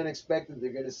totally unexpected.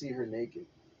 They're gonna see her naked,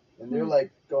 and they're Hmm.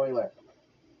 like going like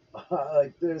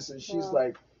like this, and she's Wow.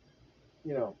 like,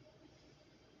 you know.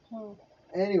 Oh.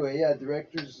 Anyway, yeah,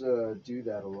 directors do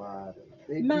that a lot.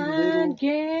 They Mind belittle.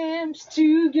 games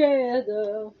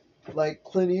together. Like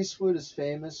Clint Eastwood is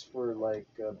famous for like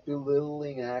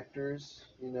belittling actors,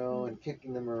 Hmm. and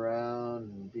kicking them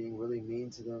around and being really mean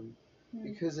to them. Hmm.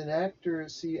 Because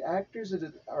actors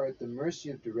are at the mercy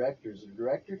of directors. A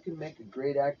director can make a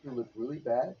great actor look really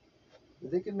bad.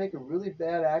 They can make a really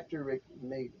bad actor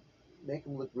make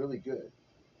him look really good.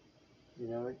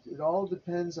 It all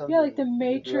depends on Yeah, like The the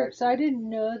Matrix. director. I didn't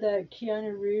know that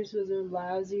Keanu Reeves was a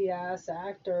lousy ass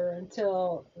actor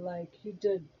until like he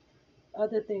did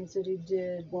other things that he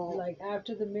did Well, like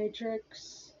after The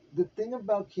Matrix. the thing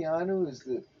about Keanu is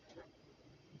that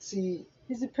see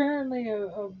He's apparently a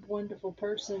wonderful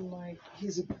person, like,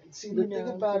 he's a see the thing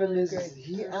about him really is great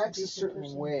he person, acts a decent certain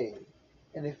person. way,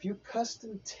 and if you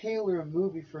custom tailor a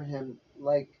movie for him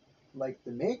like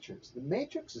The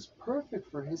Matrix is perfect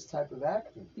for his type of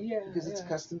acting Yeah, because it's yeah.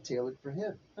 custom tailored for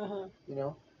him. Uh You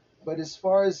know, but as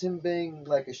far as him being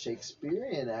like a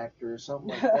Shakespearean actor or something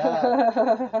like that,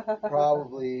 huh.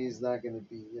 probably he's not going to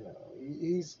be.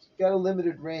 He's got a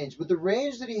limited range, but the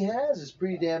range that he has is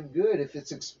pretty damn good if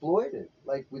it's exploited.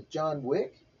 Like with John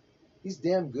Wick, he's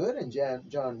damn good in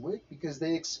John Wick because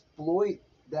they exploit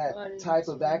that I didn't type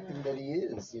of see acting that. that he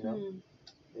is. Hmm.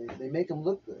 They make him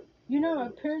look good. In other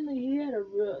words, Apparently he had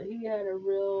a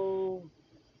real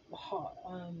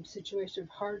situation of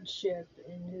hardship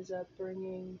in his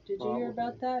upbringing. Did you hear probably.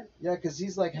 about that? Yeah, because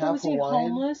he's like So half was he Hawaiian.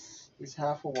 homeless? He's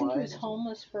half I think he was Hawaiian or something.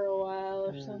 homeless for a while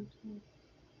or Yeah, something.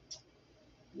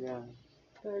 yeah.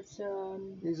 But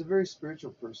He's a very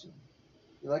spiritual person.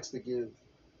 He likes to give.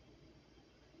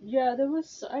 yeah, there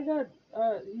was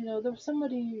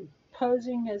somebody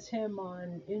posing as him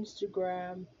on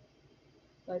Instagram,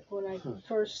 like when I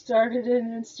first started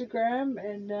in Instagram,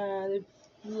 and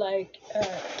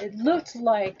it looked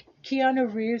like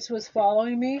Keanu Reeves was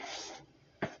following me,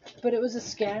 but it was a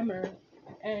scammer,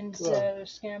 and Oh, the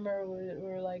scammer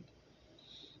were like,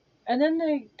 and then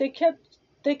they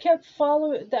kept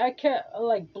following. I kept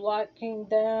like blocking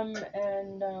them,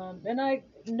 and I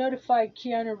notified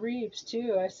Keanu Reeves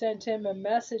too. I sent him a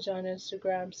message on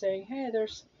Instagram saying, "Hey,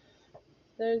 there's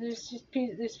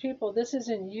these people. This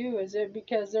isn't you, is it?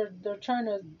 Because they're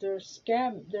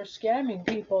scamming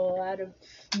people out of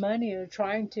money or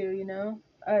trying to,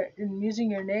 and using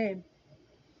your name."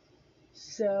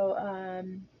 So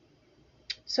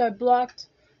so I blocked.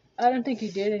 I don't think he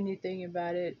did anything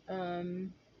about it. I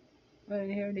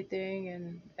didn't hear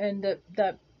anything, and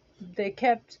that they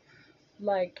kept,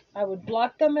 like, I would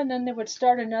block them, and then they would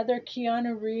start another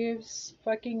Keanu Reeves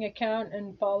fucking account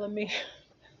and follow me.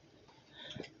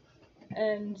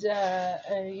 And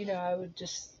I would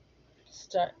just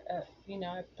start.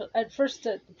 At first,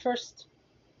 the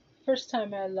first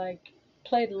time I like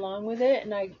played along with it,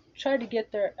 and I tried to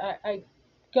get I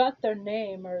got their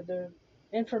name or their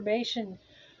information.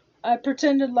 I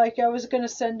pretended like I was gonna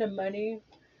send him money.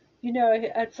 You know,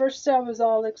 at first I was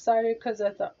all excited because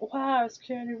I thought, wow, it's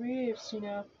Keanu Reeves, you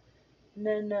know.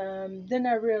 And then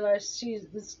I realized, geez,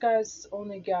 this guy's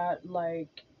only got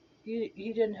like,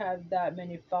 he didn't have that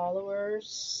many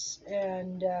followers,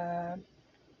 and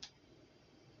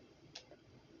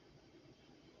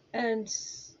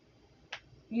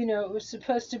you know, it was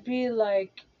supposed to be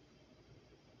like,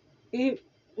 he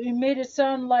he made it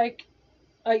sound like,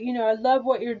 you know, I love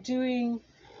what you're doing,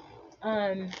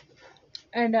 um,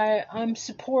 and I'm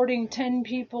supporting 10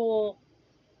 people,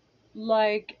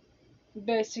 like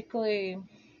basically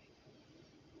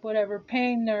whatever,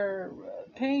 paying their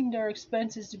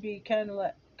expenses to be kind of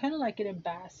like an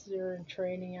ambassador in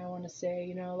training, I want to say,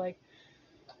 you know, like,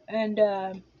 and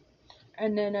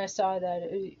and then I saw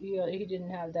that, you know, he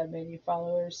didn't have that many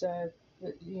followers.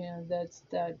 You know, that's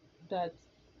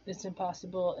it's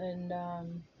impossible, and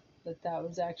that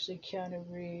was actually Keanu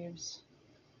Reeves.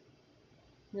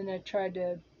 Then I tried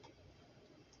to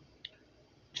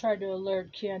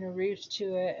alert Keanu Reeves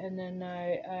to it, and then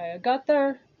I got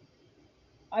there.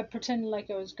 I pretended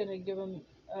like I was gonna give him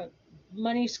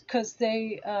money because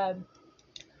they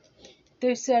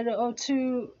said, oh,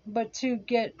 to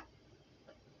get,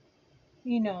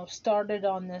 you know, started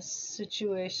on this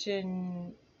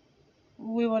situation,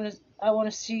 I want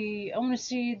to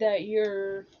see that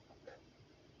you're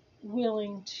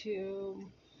willing to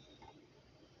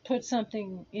put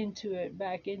something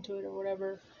back into it or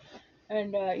whatever,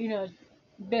 and you know,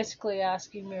 basically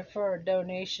asking me for a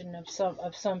donation of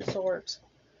some sort.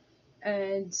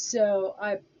 And so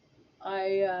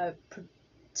I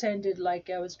pretended like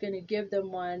I was going to give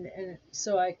them one, and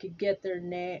so I could get their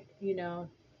name, you know,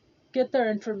 get their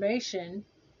information,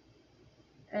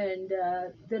 and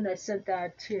then I sent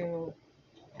that to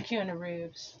Keanu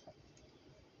Reeves.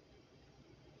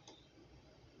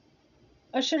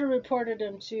 I should have reported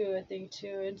him too, I think, to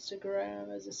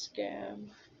Instagram as a scam.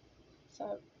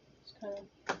 So it's kind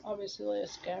of obviously a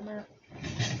scammer.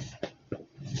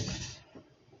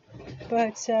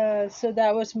 But so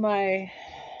that was my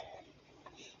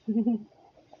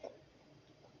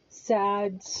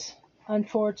sad,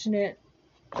 unfortunate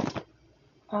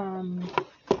um,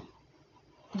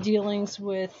 dealings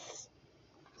with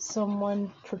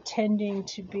someone pretending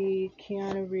to be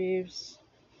Keanu Reeves.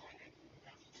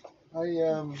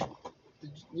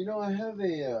 You know, I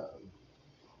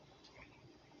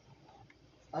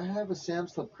have a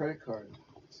Sam's Club credit card.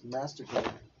 It's a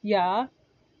Mastercard, Yeah.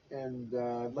 and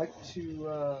I'd like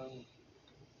to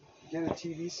get a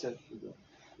TV set for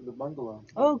the bungalow.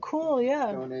 Oh, cool.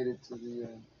 Yeah. Donate it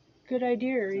Good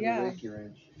idea. to the Yeah. Reiki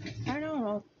range. I don't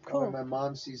know. That way Cool. my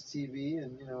mom sees TV,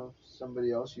 and you know, if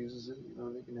somebody else uses it, you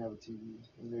know, they can have a TV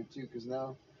in there too. Because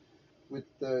now with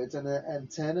it's an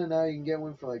antenna, now you can get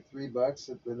one for like $3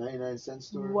 at the 99-cent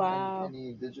store. Wow.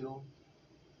 Any digital,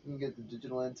 you can get the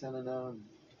digital antenna now and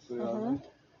put it Uh on huh.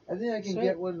 there. I think I can Sweet.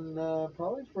 get one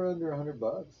probably for under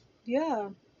 $100. Yeah,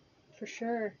 for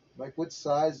sure. Like, what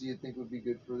size do you think would be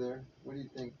good for there? What do you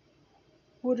think?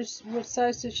 What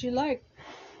size does she like?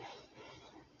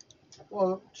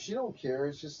 Well, she don't care.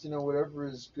 It's just, you know, whatever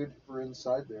is good for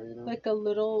inside there, you know. Like a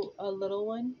little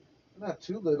one, Not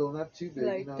too little, not too big. You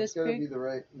like know, it's this got to be big, the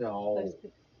right. like No,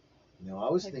 no. I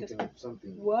was like this thinking big. of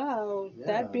something. Wow, that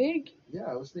Yeah, big? yeah.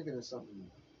 I was thinking of something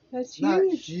That's not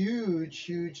huge. huge,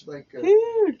 huge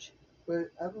Huge.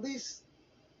 but at least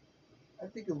I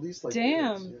think at least like this.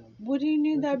 Damn. Yeah. What do you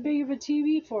need Don't you that think? big of a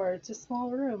TV for? It's a small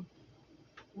room.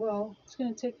 Well, It's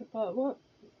gonna take about what?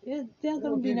 Yeah, it'll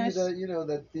that'll be give you nice. that, you know,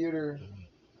 that theater.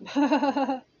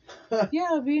 Yeah, For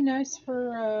it'll be nice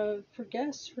for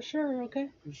guests for sure. Okay.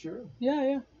 sure. Yeah,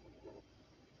 yeah.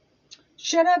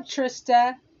 Shut up,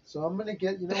 Trista. So I'm gonna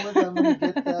get. You know what? I'm gonna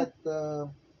get that.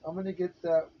 I'm gonna get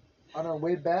that. On our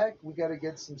way back, we got to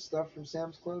get some stuff from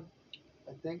Sam's Club.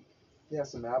 I think. Yeah,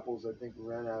 some apples. I think we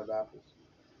ran out of apples.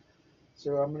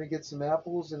 So I'm gonna get some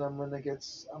apples, and I'm gonna get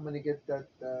that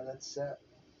set.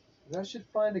 And I should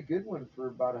find a good one for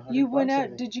about a You hundred went bucks. I out.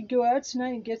 think. Did you go out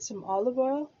tonight and get some olive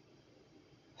oil?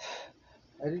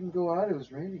 I didn't go out. It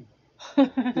was raining.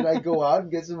 Did I go out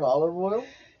and get some olive oil?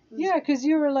 Yeah, 'cause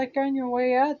you were like on your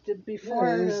way out Yeah, before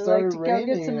and it to like started to go get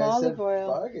raining, some and I said, olive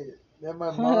oil. "Fuck it." Then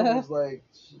my mom was like,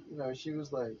 you know, she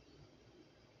was like,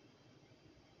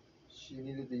 she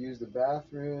needed to use the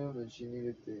bathroom, and she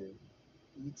needed to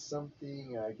eat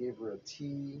something. I gave her a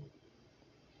tea.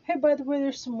 Hey, by the way,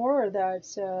 there's some more of that.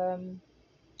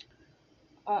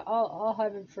 I'll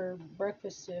have it for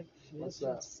breakfast if What's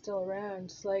that? it's still around.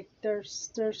 It's like there's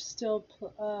still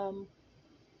you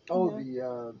Oh,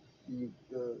 know,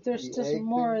 the there's the still some egg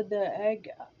more thing. of the egg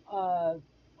uh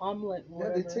omelet, Yeah,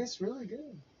 whatever. they taste really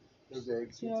good. Those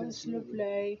eggs. They Yeah, taste it's really good.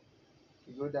 lovely.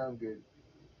 They go down good.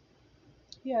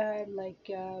 Yeah, I had like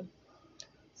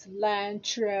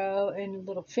cilantro and a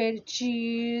little feta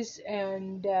cheese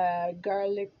and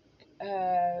garlic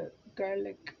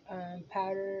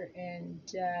powder and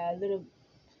a little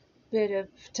bit of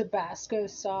Tabasco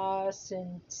sauce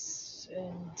and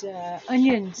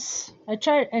onions. I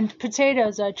tried and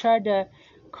potatoes. I tried to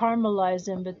caramelize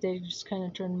them, but they just kind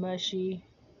of turned mushy.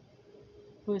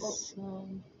 With Well,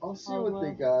 I'll see olive what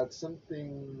they oil. got.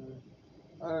 Something,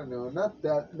 I don't know, not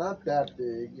that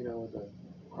big, the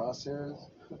crosshairs.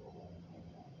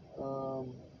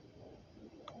 Um,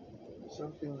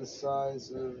 Something the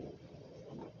size of,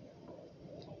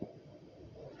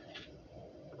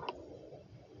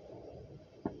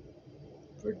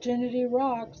 Virginity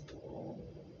rocks.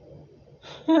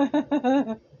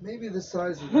 maybe the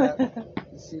size of that.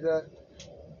 You see that?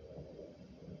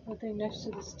 I think next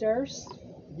to the stairs,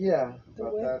 Yeah, the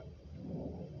about width.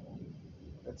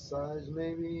 that size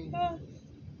maybe. Yeah,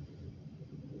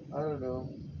 I don't know.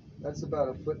 That's about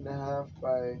a foot and a half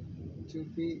by 2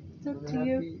 feet, it's two up and to a half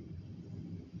you. feet.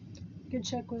 You can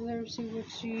check with her, see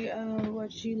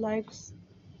what she likes.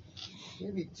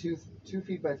 Maybe 2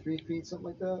 feet by 3 feet, something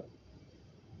like that,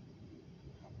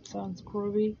 Sounds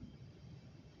groovy.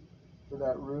 for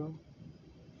that room.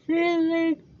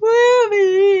 Feeling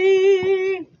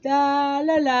groovy. La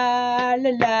la la la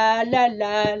la la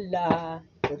la la.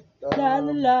 But La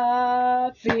la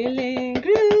la. Feeling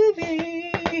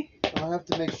groovy. I'll have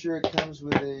to make sure it comes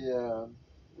with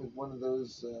with one of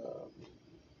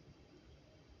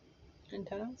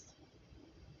Antennas.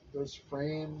 those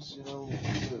frames, to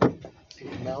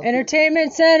mount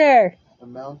Entertainment Center. a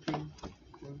mounting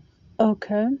thing,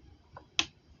 Okay.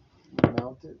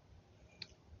 mount it.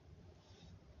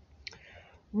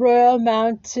 Royal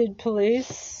Mounted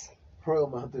Police. Royal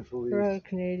Mounted Police. Royal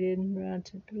Canadian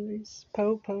Mounted Police.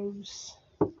 Popos.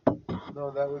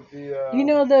 No, that would be. You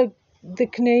know the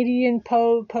Canadian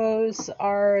popos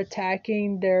are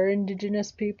attacking their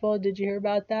indigenous people. Did you hear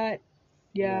about that?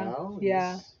 Yeah. Now,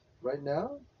 Yeah. right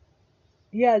now.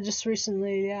 Yeah, just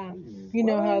recently, yeah. You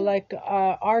know how What? like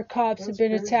our cops have That's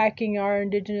been crazy. attacking our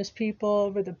indigenous people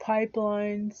over the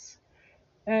pipelines,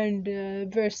 and a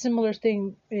very similar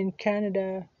thing in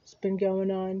Canada has been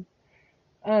going on.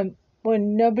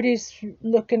 When nobody's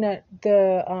looking at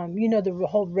the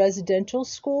whole residential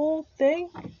school thing,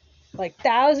 like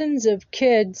thousands of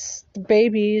kids,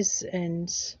 babies, and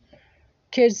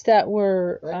kids that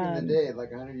were Back in the day,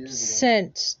 like 100 years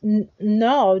sent.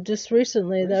 No, just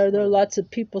recently. There are Recently? lots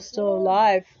of people still What?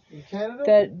 alive ago. In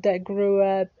Canada? that grew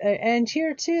up, and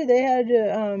here too. They had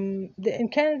in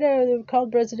Canada they're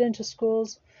called residential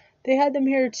schools. They had them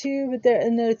here too, but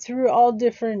they're through all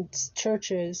different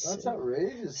churches. That's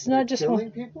outrageous. It's not just killing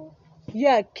one. people.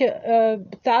 Yeah,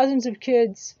 thousands of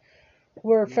kids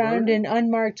were found Murdered? in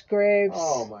unmarked graves.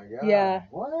 Oh my God. Yeah,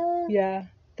 What? yeah,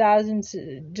 thousands.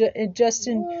 Just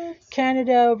in What?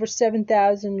 Canada, over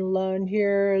 7,000 alone.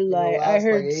 Here, In the like I last,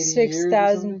 heard, 80 6,000. years or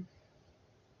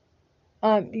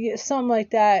something? Yeah, something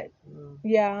like that. Mm.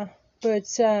 Yeah,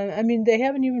 but I mean, they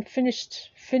haven't even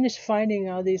finished finding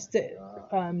all these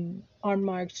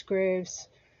unmarked graves.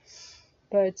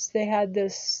 But they had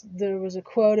this. There was a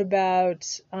quote about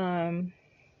It's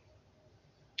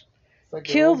like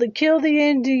kill the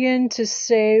Indian to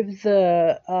save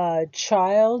the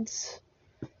child.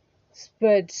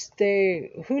 But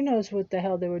who knows what the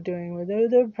hell they were doing with it?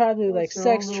 They were probably Well, like it's their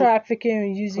sex own little trafficking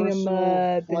and using them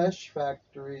personal up. flesh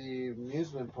factory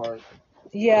amusement park.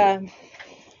 Yeah,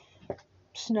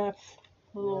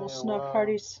 little Yeah, snuff wow.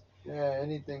 parties Yeah,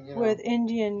 anything, with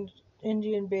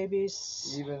Indian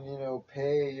babies. even,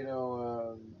 pay,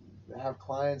 have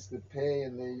clients that pay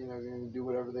and they, can do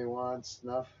whatever they want,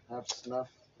 have snuff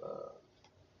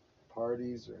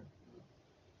parties or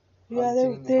Yeah,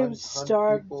 hunting, they would hunt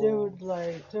starve. people.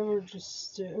 They were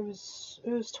just it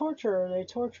was torture. They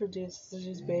tortured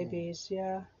these babies.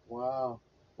 Yeah. Wow.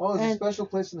 Well, there's a special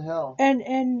place in hell. And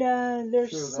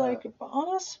there's True like that.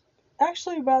 almost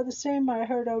actually about the same. I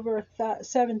heard over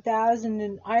 7,000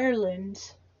 in Ireland,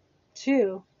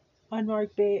 too,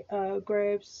 unmarked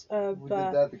graves of Who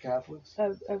did that? The Catholics?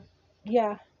 of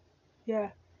yeah.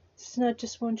 It's not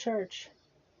just one church.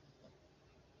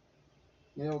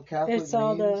 You know what Catholic It's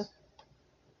all means?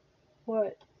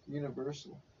 what?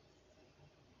 Universal.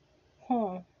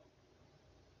 Huh.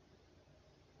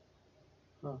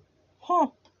 Huh. Huh.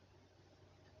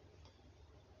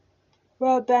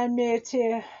 Well, bandmates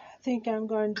here. I think I'm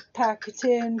going to pack it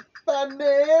in.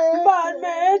 Bandmate!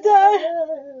 Bandmate!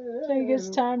 I think it's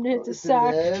time to hit the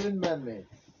sack. Bandmate.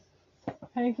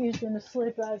 Hanky's gonna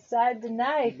sleep outside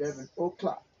tonight. 11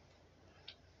 o'clock.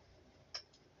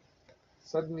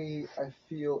 Suddenly, I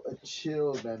feel a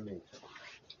chill, bandmate.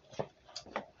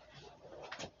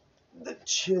 The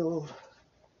chill.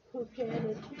 Who can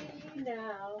it be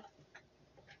now?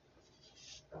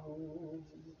 Oh,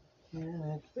 can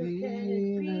it Who be can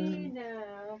it be now?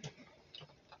 now?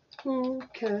 Who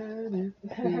can it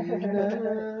be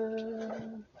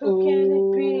now? Who can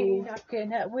it be? Okay,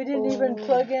 now, we didn't even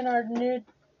plug in our new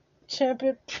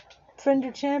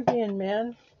Fender Champion,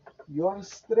 man. You're a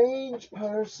strange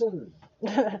person.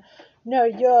 No,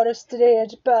 you're a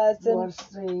strange person. You're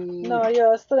strange. No,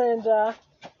 you're a stranger.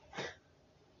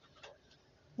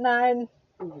 9.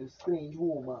 You're a strange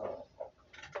woman.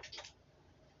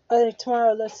 I think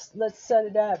tomorrow let's set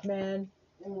it up, man.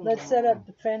 Let's set up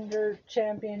the Fender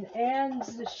Champion and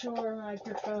the Shure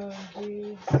microphone,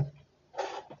 dudes.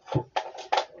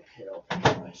 Hell,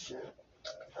 my shit.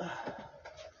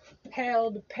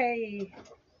 Hell to pay.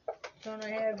 Don't I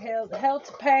have hell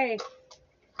to pay?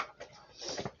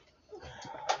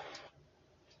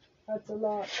 That's a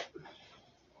lot.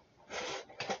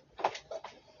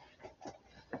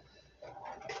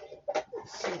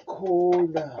 It's so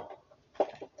cold now.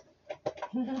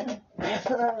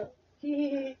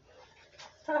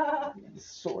 It's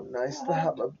so nice to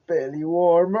have a belly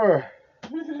warmer.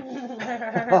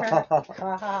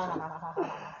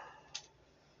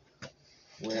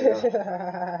 Well,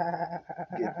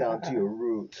 get down to your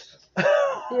roots.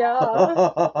 Yeah.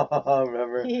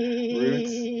 Remember roots?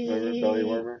 Remember belly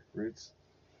warmer? Roots?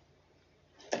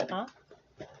 Huh?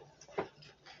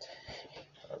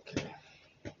 Okay.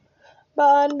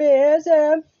 Van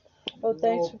Meersen. Oh,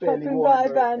 thanks No for belly popping by,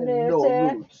 warmer Van and no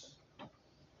Meersen. roots.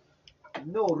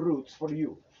 No roots for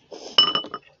you.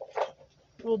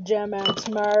 We'll jam out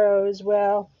tomorrow as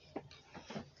well.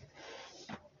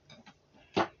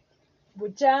 We're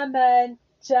jamming.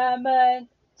 It's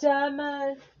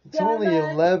only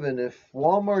 11. If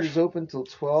Walmart is open till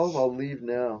 12, I'll leave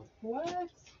now. What?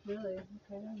 Really? Okay,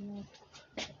 I don't know.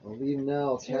 I'll leave now.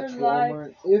 I'll It's your catch life.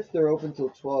 Walmart if they're open till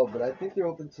 12, but I think they're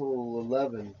open till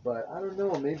 11. But I don't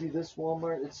know. Maybe this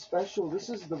Walmart, it's special. This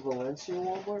is the Valencia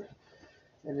Walmart,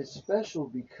 and it's special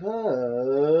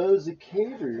because it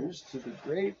caters to the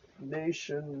great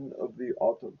nation of the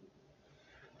autumn.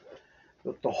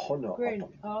 The Tohono Green.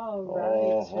 autumn. Oh, right.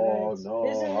 Oh, right. no,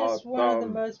 Isn't this one of the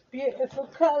autumn. most beautiful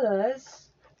colors?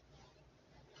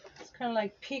 It's kind of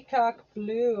like peacock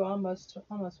blue, almost.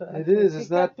 It is.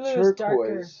 It's not Peacock blue is darker.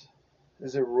 turquoise.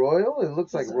 Is it royal? It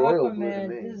looks This like is royal blue to Aquaman.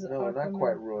 me. This is No, not Aquaman.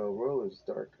 quite royal. Royal is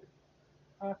darker.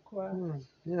 Aqua.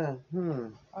 Yeah.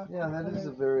 Aqua Yeah, that is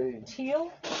a color. very.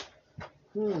 Teal?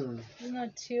 Isn't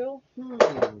that teal?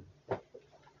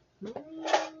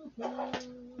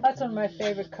 That's one of my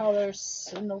favorite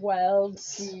colors in the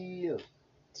wilds. Teal.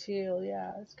 Teal,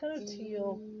 yeah. It's kind of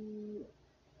teal.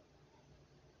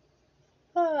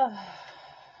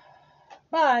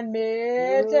 Van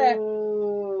Meersen.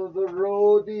 Oh, the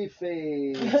roadie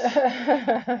phase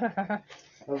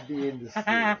of the industry.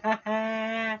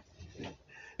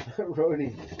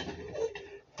 Roadie.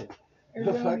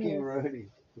 The fucking roadie.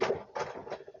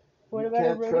 What You about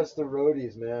can't a roadie? trust the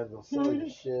roadies, man. They'll sell you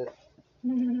shit.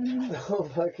 They'll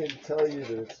fucking tell you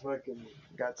that it's fucking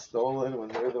got stolen when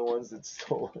they're the ones that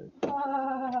stole it.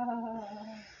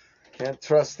 Can't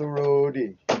trust the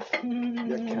roadie.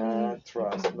 You can't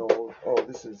trust no. Oh,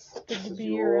 this is be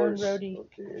your own yours. roadie.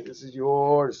 Okay, this is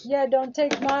yours. Yeah, don't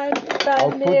take mine.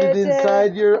 I'll put it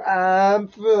inside your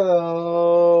amp.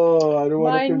 Oh, I don't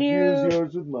want My to confuse new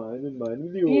yours with mine and mine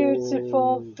with yours.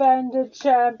 beautiful Fender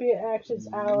Champion. Actually, it's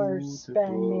ours.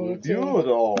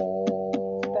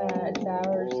 Beautiful. It's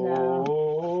ours now.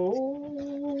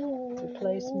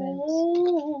 Replacement.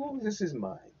 This is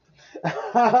mine.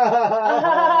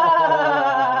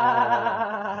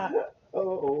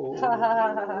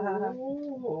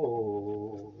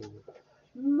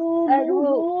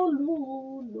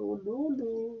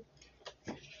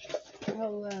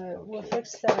 We'll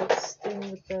fix that thing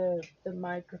with the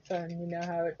microphone. You know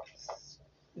how it's.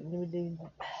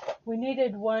 We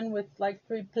needed one with like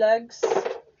 3 plugs,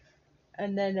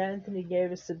 and then Anthony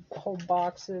gave us a whole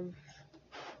box of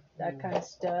that kind of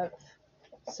stuff.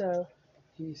 So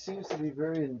he seems to be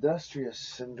very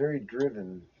industrious and very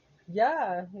driven.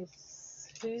 yeah,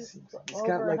 he's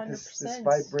got like 100%. this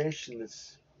vibration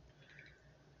that's.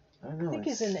 I don't know. I think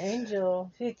he's an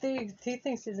angel. He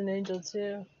thinks he's an angel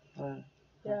too.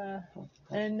 Yeah.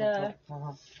 And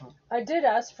I did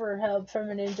ask for help from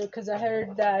an angel because I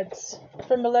heard that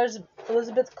from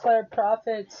Elizabeth Clare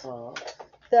Prophet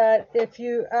that if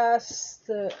you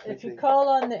call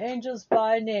on the angels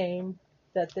by name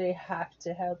that they have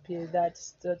to help you.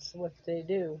 That's what they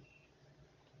do.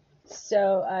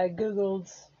 So I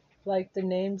googled like the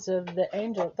names of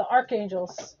the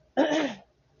archangels,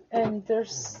 and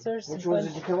there's a Which ones bunch.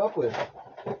 did you come up with?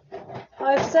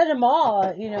 I've said them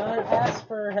all. You know, I asked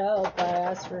for help. I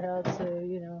asked for help to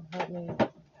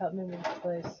help me with this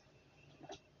place,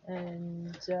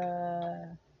 and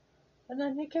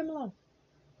then he came along.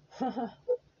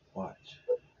 Watch.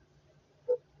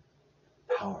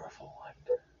 Powerful one.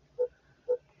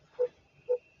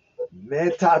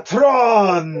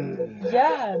 Metatron!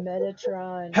 Yeah,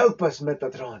 Metatron. Help us,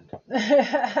 Metatron.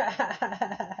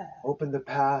 Open the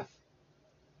path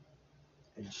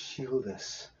and shield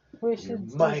us. We Your should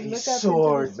just mighty look up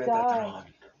sword, into the sky. Metatron.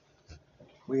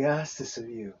 We ask this of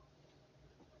you.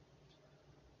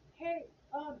 Hey,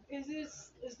 is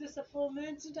this a full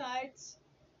moon tonight?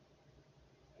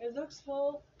 It looks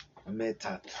full,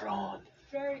 Metatron.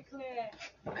 very clear.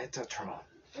 Metatron.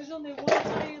 There's only one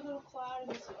tiny little cloud in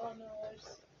this. Oh no,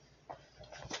 there's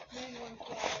maybe one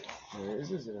cloud. There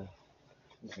is a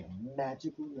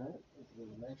magical nut. Is it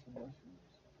a magical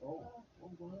mushrooms? Oh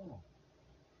wow.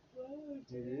 Whoa,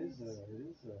 It is a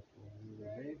full moon.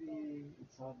 Maybe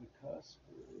it's on the cusp.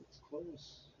 It's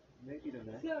close. Maybe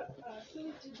tonight. So,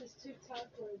 Philip did this TikTok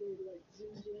where they like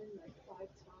zoomed in like 5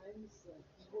 times, like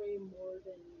way more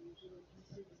than you usually can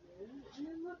see the moon. And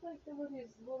it looked like there were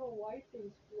these little white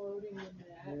things floating in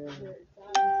the atmosphere. It's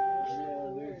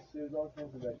There's all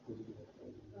kinds of activity.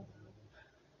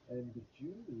 And the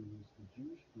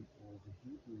Jewish people, the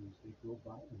Hebrews, they go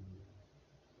by the moon.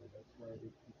 So that's why they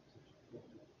keep such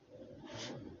a close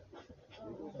calendar. They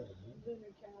go by the moon.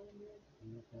 Lunar calendar.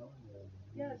 Lunar calendar.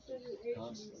 Yeah, so the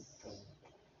Asian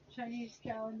Chinese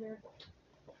calendar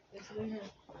is lunar.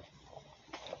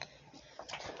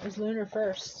 It's lunar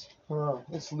first. Oh,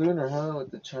 it's lunar, huh?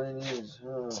 With the Chinese.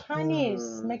 Oh.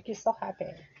 Chinese make you so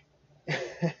happy.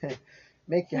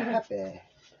 Make you happy.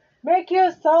 Make you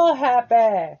so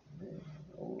happy.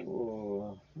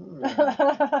 Oh.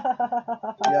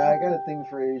 Yeah, I got a thing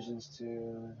for Asians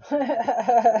too.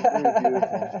 They're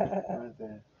beautiful, aren't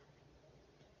they?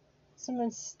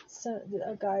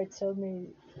 A guy told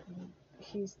me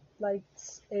he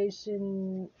likes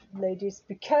Asian ladies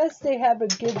because they have a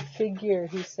good figure.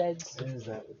 He said. Is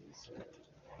that what he said?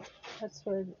 That's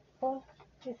what. Well,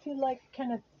 if you like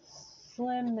kind of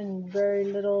slim and very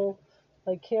little,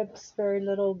 like hips, very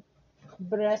little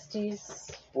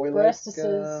breasties, Boy-like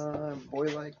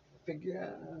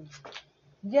figure.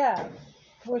 Yeah,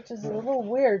 which is a little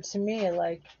weird to me,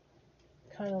 like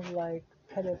kind of like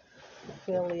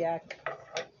pedophiliac.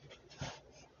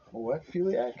 What?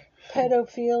 Philiac?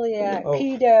 Pedophiliac, Oh,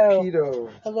 pedo.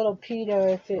 A little pedo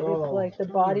if like the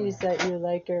bodies that you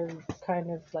like are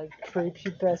kind of like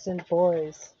prepubescent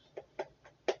boys.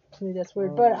 To me that's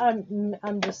weird, but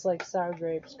I'm just like sour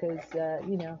grapes because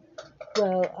you know,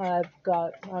 well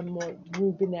I'm more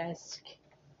Rubenesque.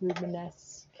 What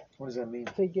does that mean?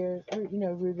 Figure, you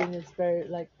know, Ruben is very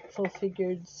like full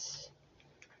figured.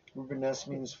 Rubenesque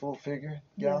means full figure,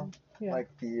 gal? Yeah. Like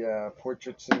the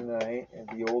portraits in the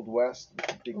Old West.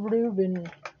 Ruben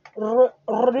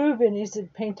is a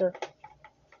painter.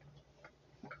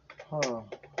 Huh.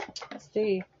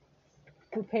 See,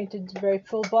 who painted very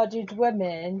full-bodied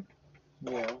women.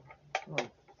 Yeah.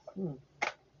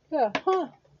 Yeah, huh.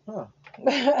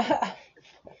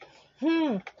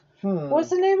 What's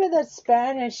the name of that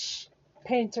Spanish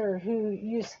painter who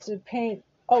used to paint?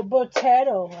 Oh,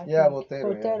 Botero.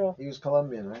 Botero. Yeah. He was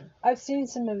Colombian, right? I've seen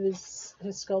some of his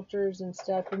sculptures and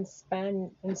stuff in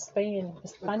Spain,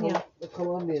 España. The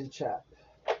Colombian chap.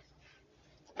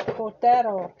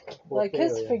 Botero. Like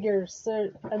his figures.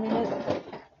 I mean,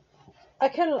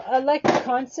 I like the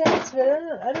concepts, but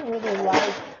I don't really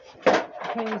like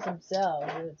paintings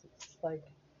themselves. It's like,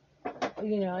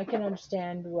 you know, I can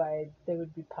understand why they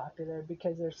would be popular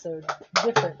because they're so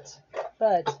different.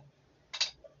 But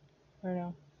I don't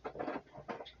know.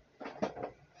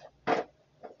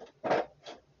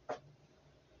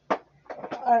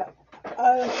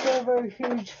 I'm a very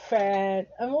huge fan.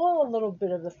 I'm a little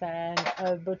bit of a fan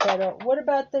of Botero. What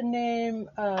about the name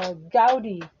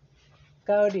Gaudi?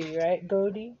 Gaudi, right?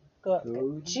 Gaudi?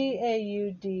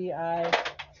 Gaudi.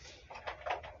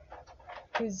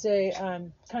 Who's a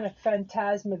kind of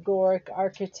phantasmagoric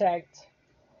architect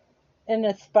in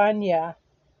España.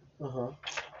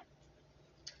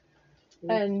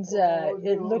 And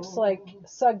it looks like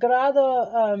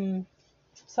Sagrado,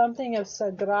 something of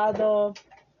Sagrado,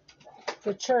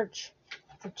 the church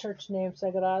name,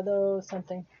 Sagrado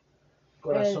something.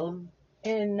 Corazón.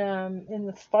 In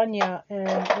España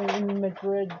and in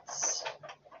Madrid.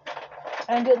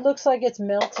 And it looks like it's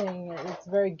melting. It's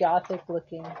very gothic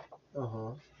looking.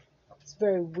 Uh-huh. It's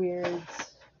very weird,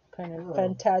 kind of Oh.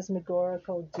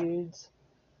 phantasmagorical dudes.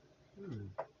 Hmm.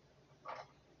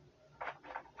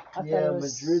 I thought Yeah, it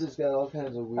was. Madrid has got all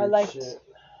kinds of I weird liked. shit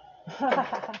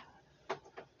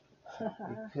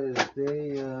because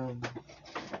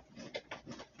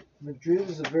Madrid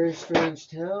is a very strange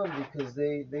town because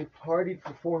they partied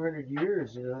for 400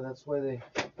 years. You know, that's why they